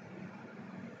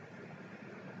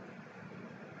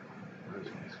 Where is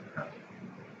Mason Crosby?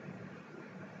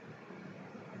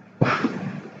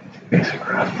 Mason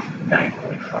Crosby,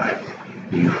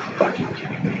 9.5. Are you fucking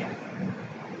kidding me?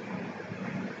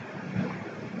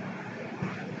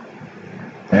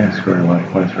 And scored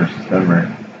 11 points versus Denver.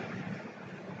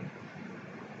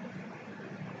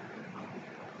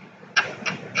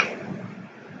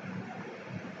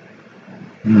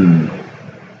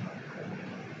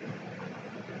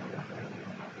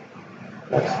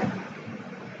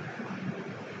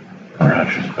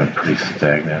 Rodgers has been pretty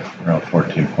stagnant, around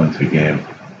 14 points a game.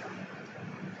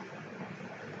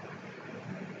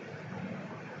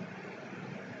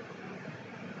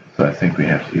 So I think we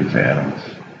have to use Adams.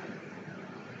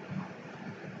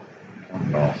 I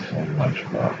don't know so much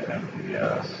about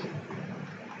MVS.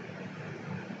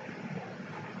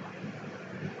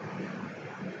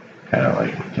 Kind of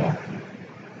like it though.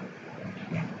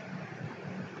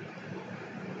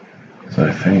 So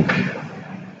I think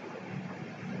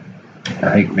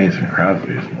Mason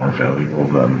Crosby is more valuable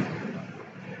than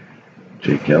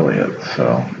Jake Elliott,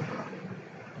 so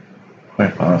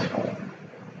quite possible.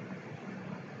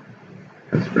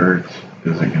 Because Ertz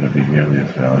isn't going to be nearly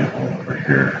as valuable over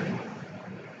here.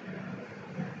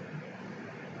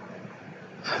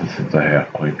 Since it's a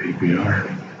half-point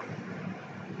PPR,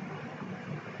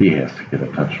 he has to get a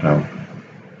touchdown.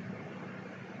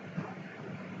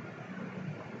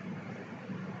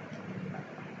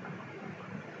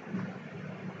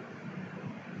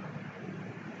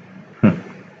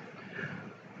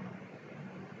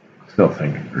 Still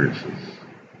thinking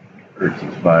Ertz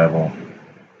is viable.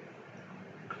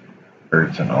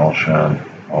 Ertz and Alshon.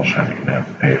 Alshon you're going to have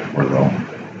to pay for, though.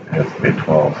 You have to pay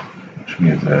 12, which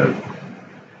means that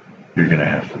you're going to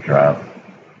have to drop.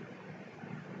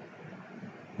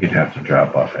 You'd have to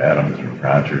drop off Adams or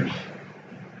Rodgers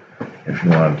if you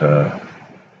wanted to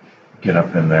get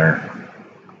up in there.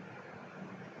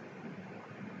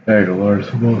 Aguilar's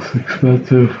the most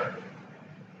expensive.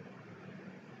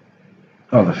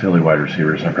 Oh, the Philly wide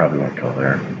receivers, I probably won't go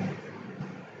there.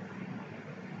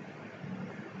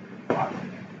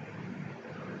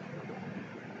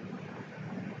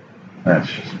 That's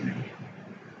just me.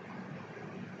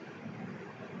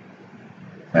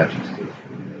 That just is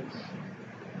what it is.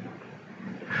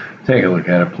 Take a look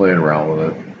at it, play it around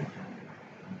with it.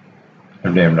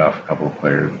 I've named off a couple of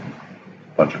players,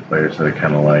 a bunch of players that I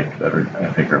kind of like that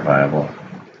I think are viable.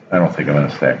 I don't think I'm going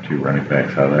to stack 2 running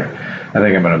backs out of there. I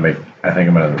think I'm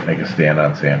going to make a stand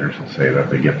on Sanders and say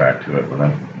that they get back to it with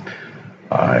him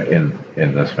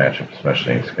in this matchup,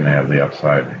 especially. He's going to have the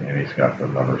upside and he's got the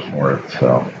numbers for it.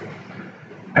 So,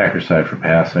 Packers side for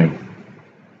passing.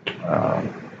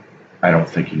 I don't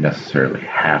think you necessarily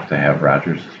have to have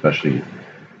Rodgers, especially.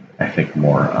 I think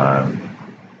more on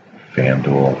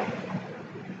FanDuel.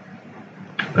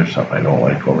 There's something I don't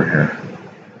like over here.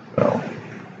 So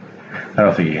I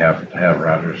don't think you have to have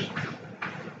Rodgers.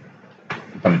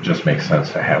 But it just makes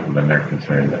sense to have him in there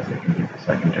considering that they can get the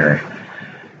secondary.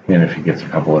 And if he gets a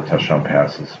couple of touchdown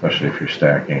passes, especially if you're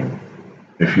stacking,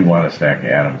 if you want to stack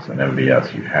Adams and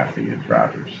MVS, you have to use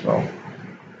Rodgers. So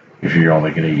if you're only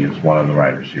going to use one of the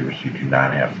wide receivers, you do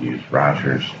not have to use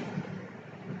Rodgers.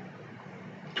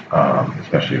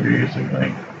 Especially if you're using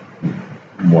like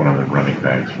one of the running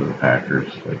backs for the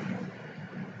Packers, like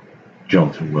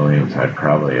Jones and Williams. I'd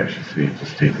probably actually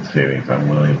just take the savings on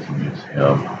Williams and use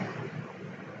him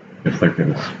if they're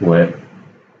going to split.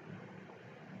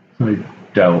 I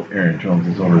doubt Aaron Jones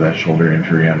is over that shoulder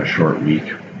injury on a short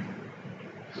week.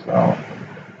 So,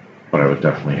 but I would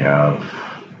definitely have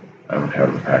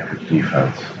the Packers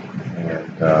defense,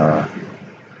 and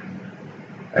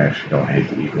I actually don't hate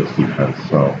the Eagles defense.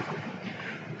 So,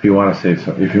 if you want to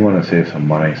save some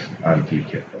money on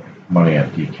DK,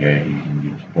 you can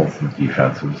use both the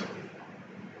defenses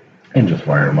and just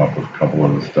wire them up with a couple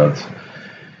of the studs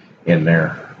in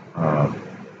there.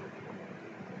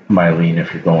 My lean,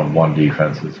 if you're going one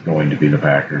defense, is going to be the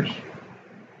Packers,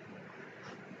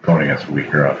 going against a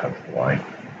weaker offensive line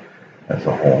as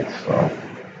a whole. So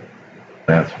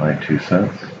that's my 2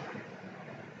 cents.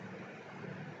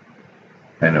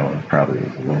 I know it probably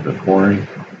is a little bit boring,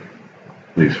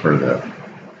 at least for the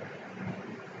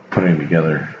putting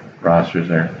together rosters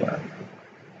there, but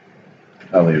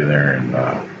I'll leave it there, and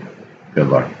good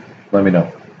luck. Let me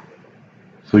know.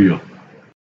 See you.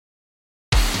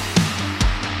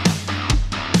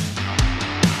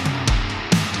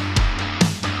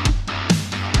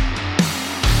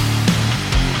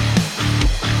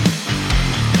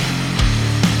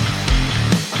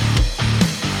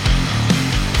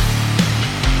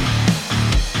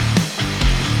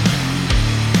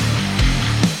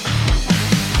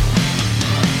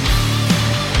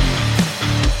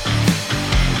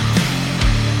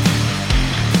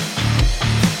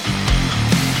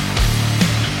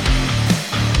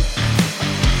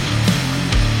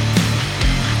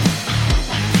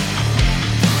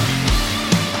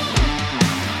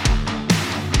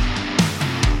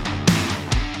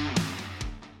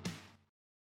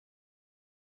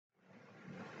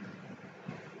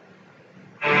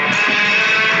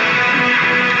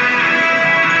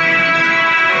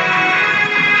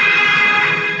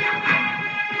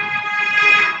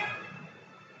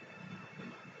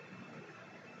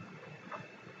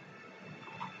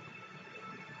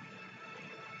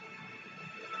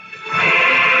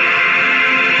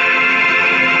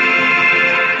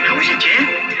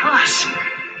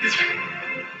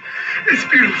 It's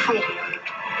beautiful.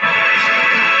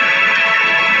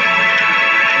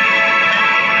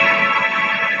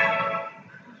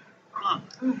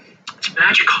 It's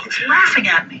magical. It's laughing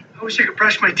at me. I wish I could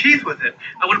brush my teeth with it.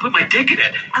 I want to put my dick in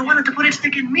it. I wanted to put its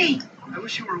dick in me. I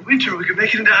wish it were winter. We could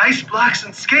make it into ice blocks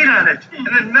and skate on it. And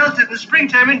then melt it in the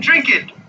springtime and drink it.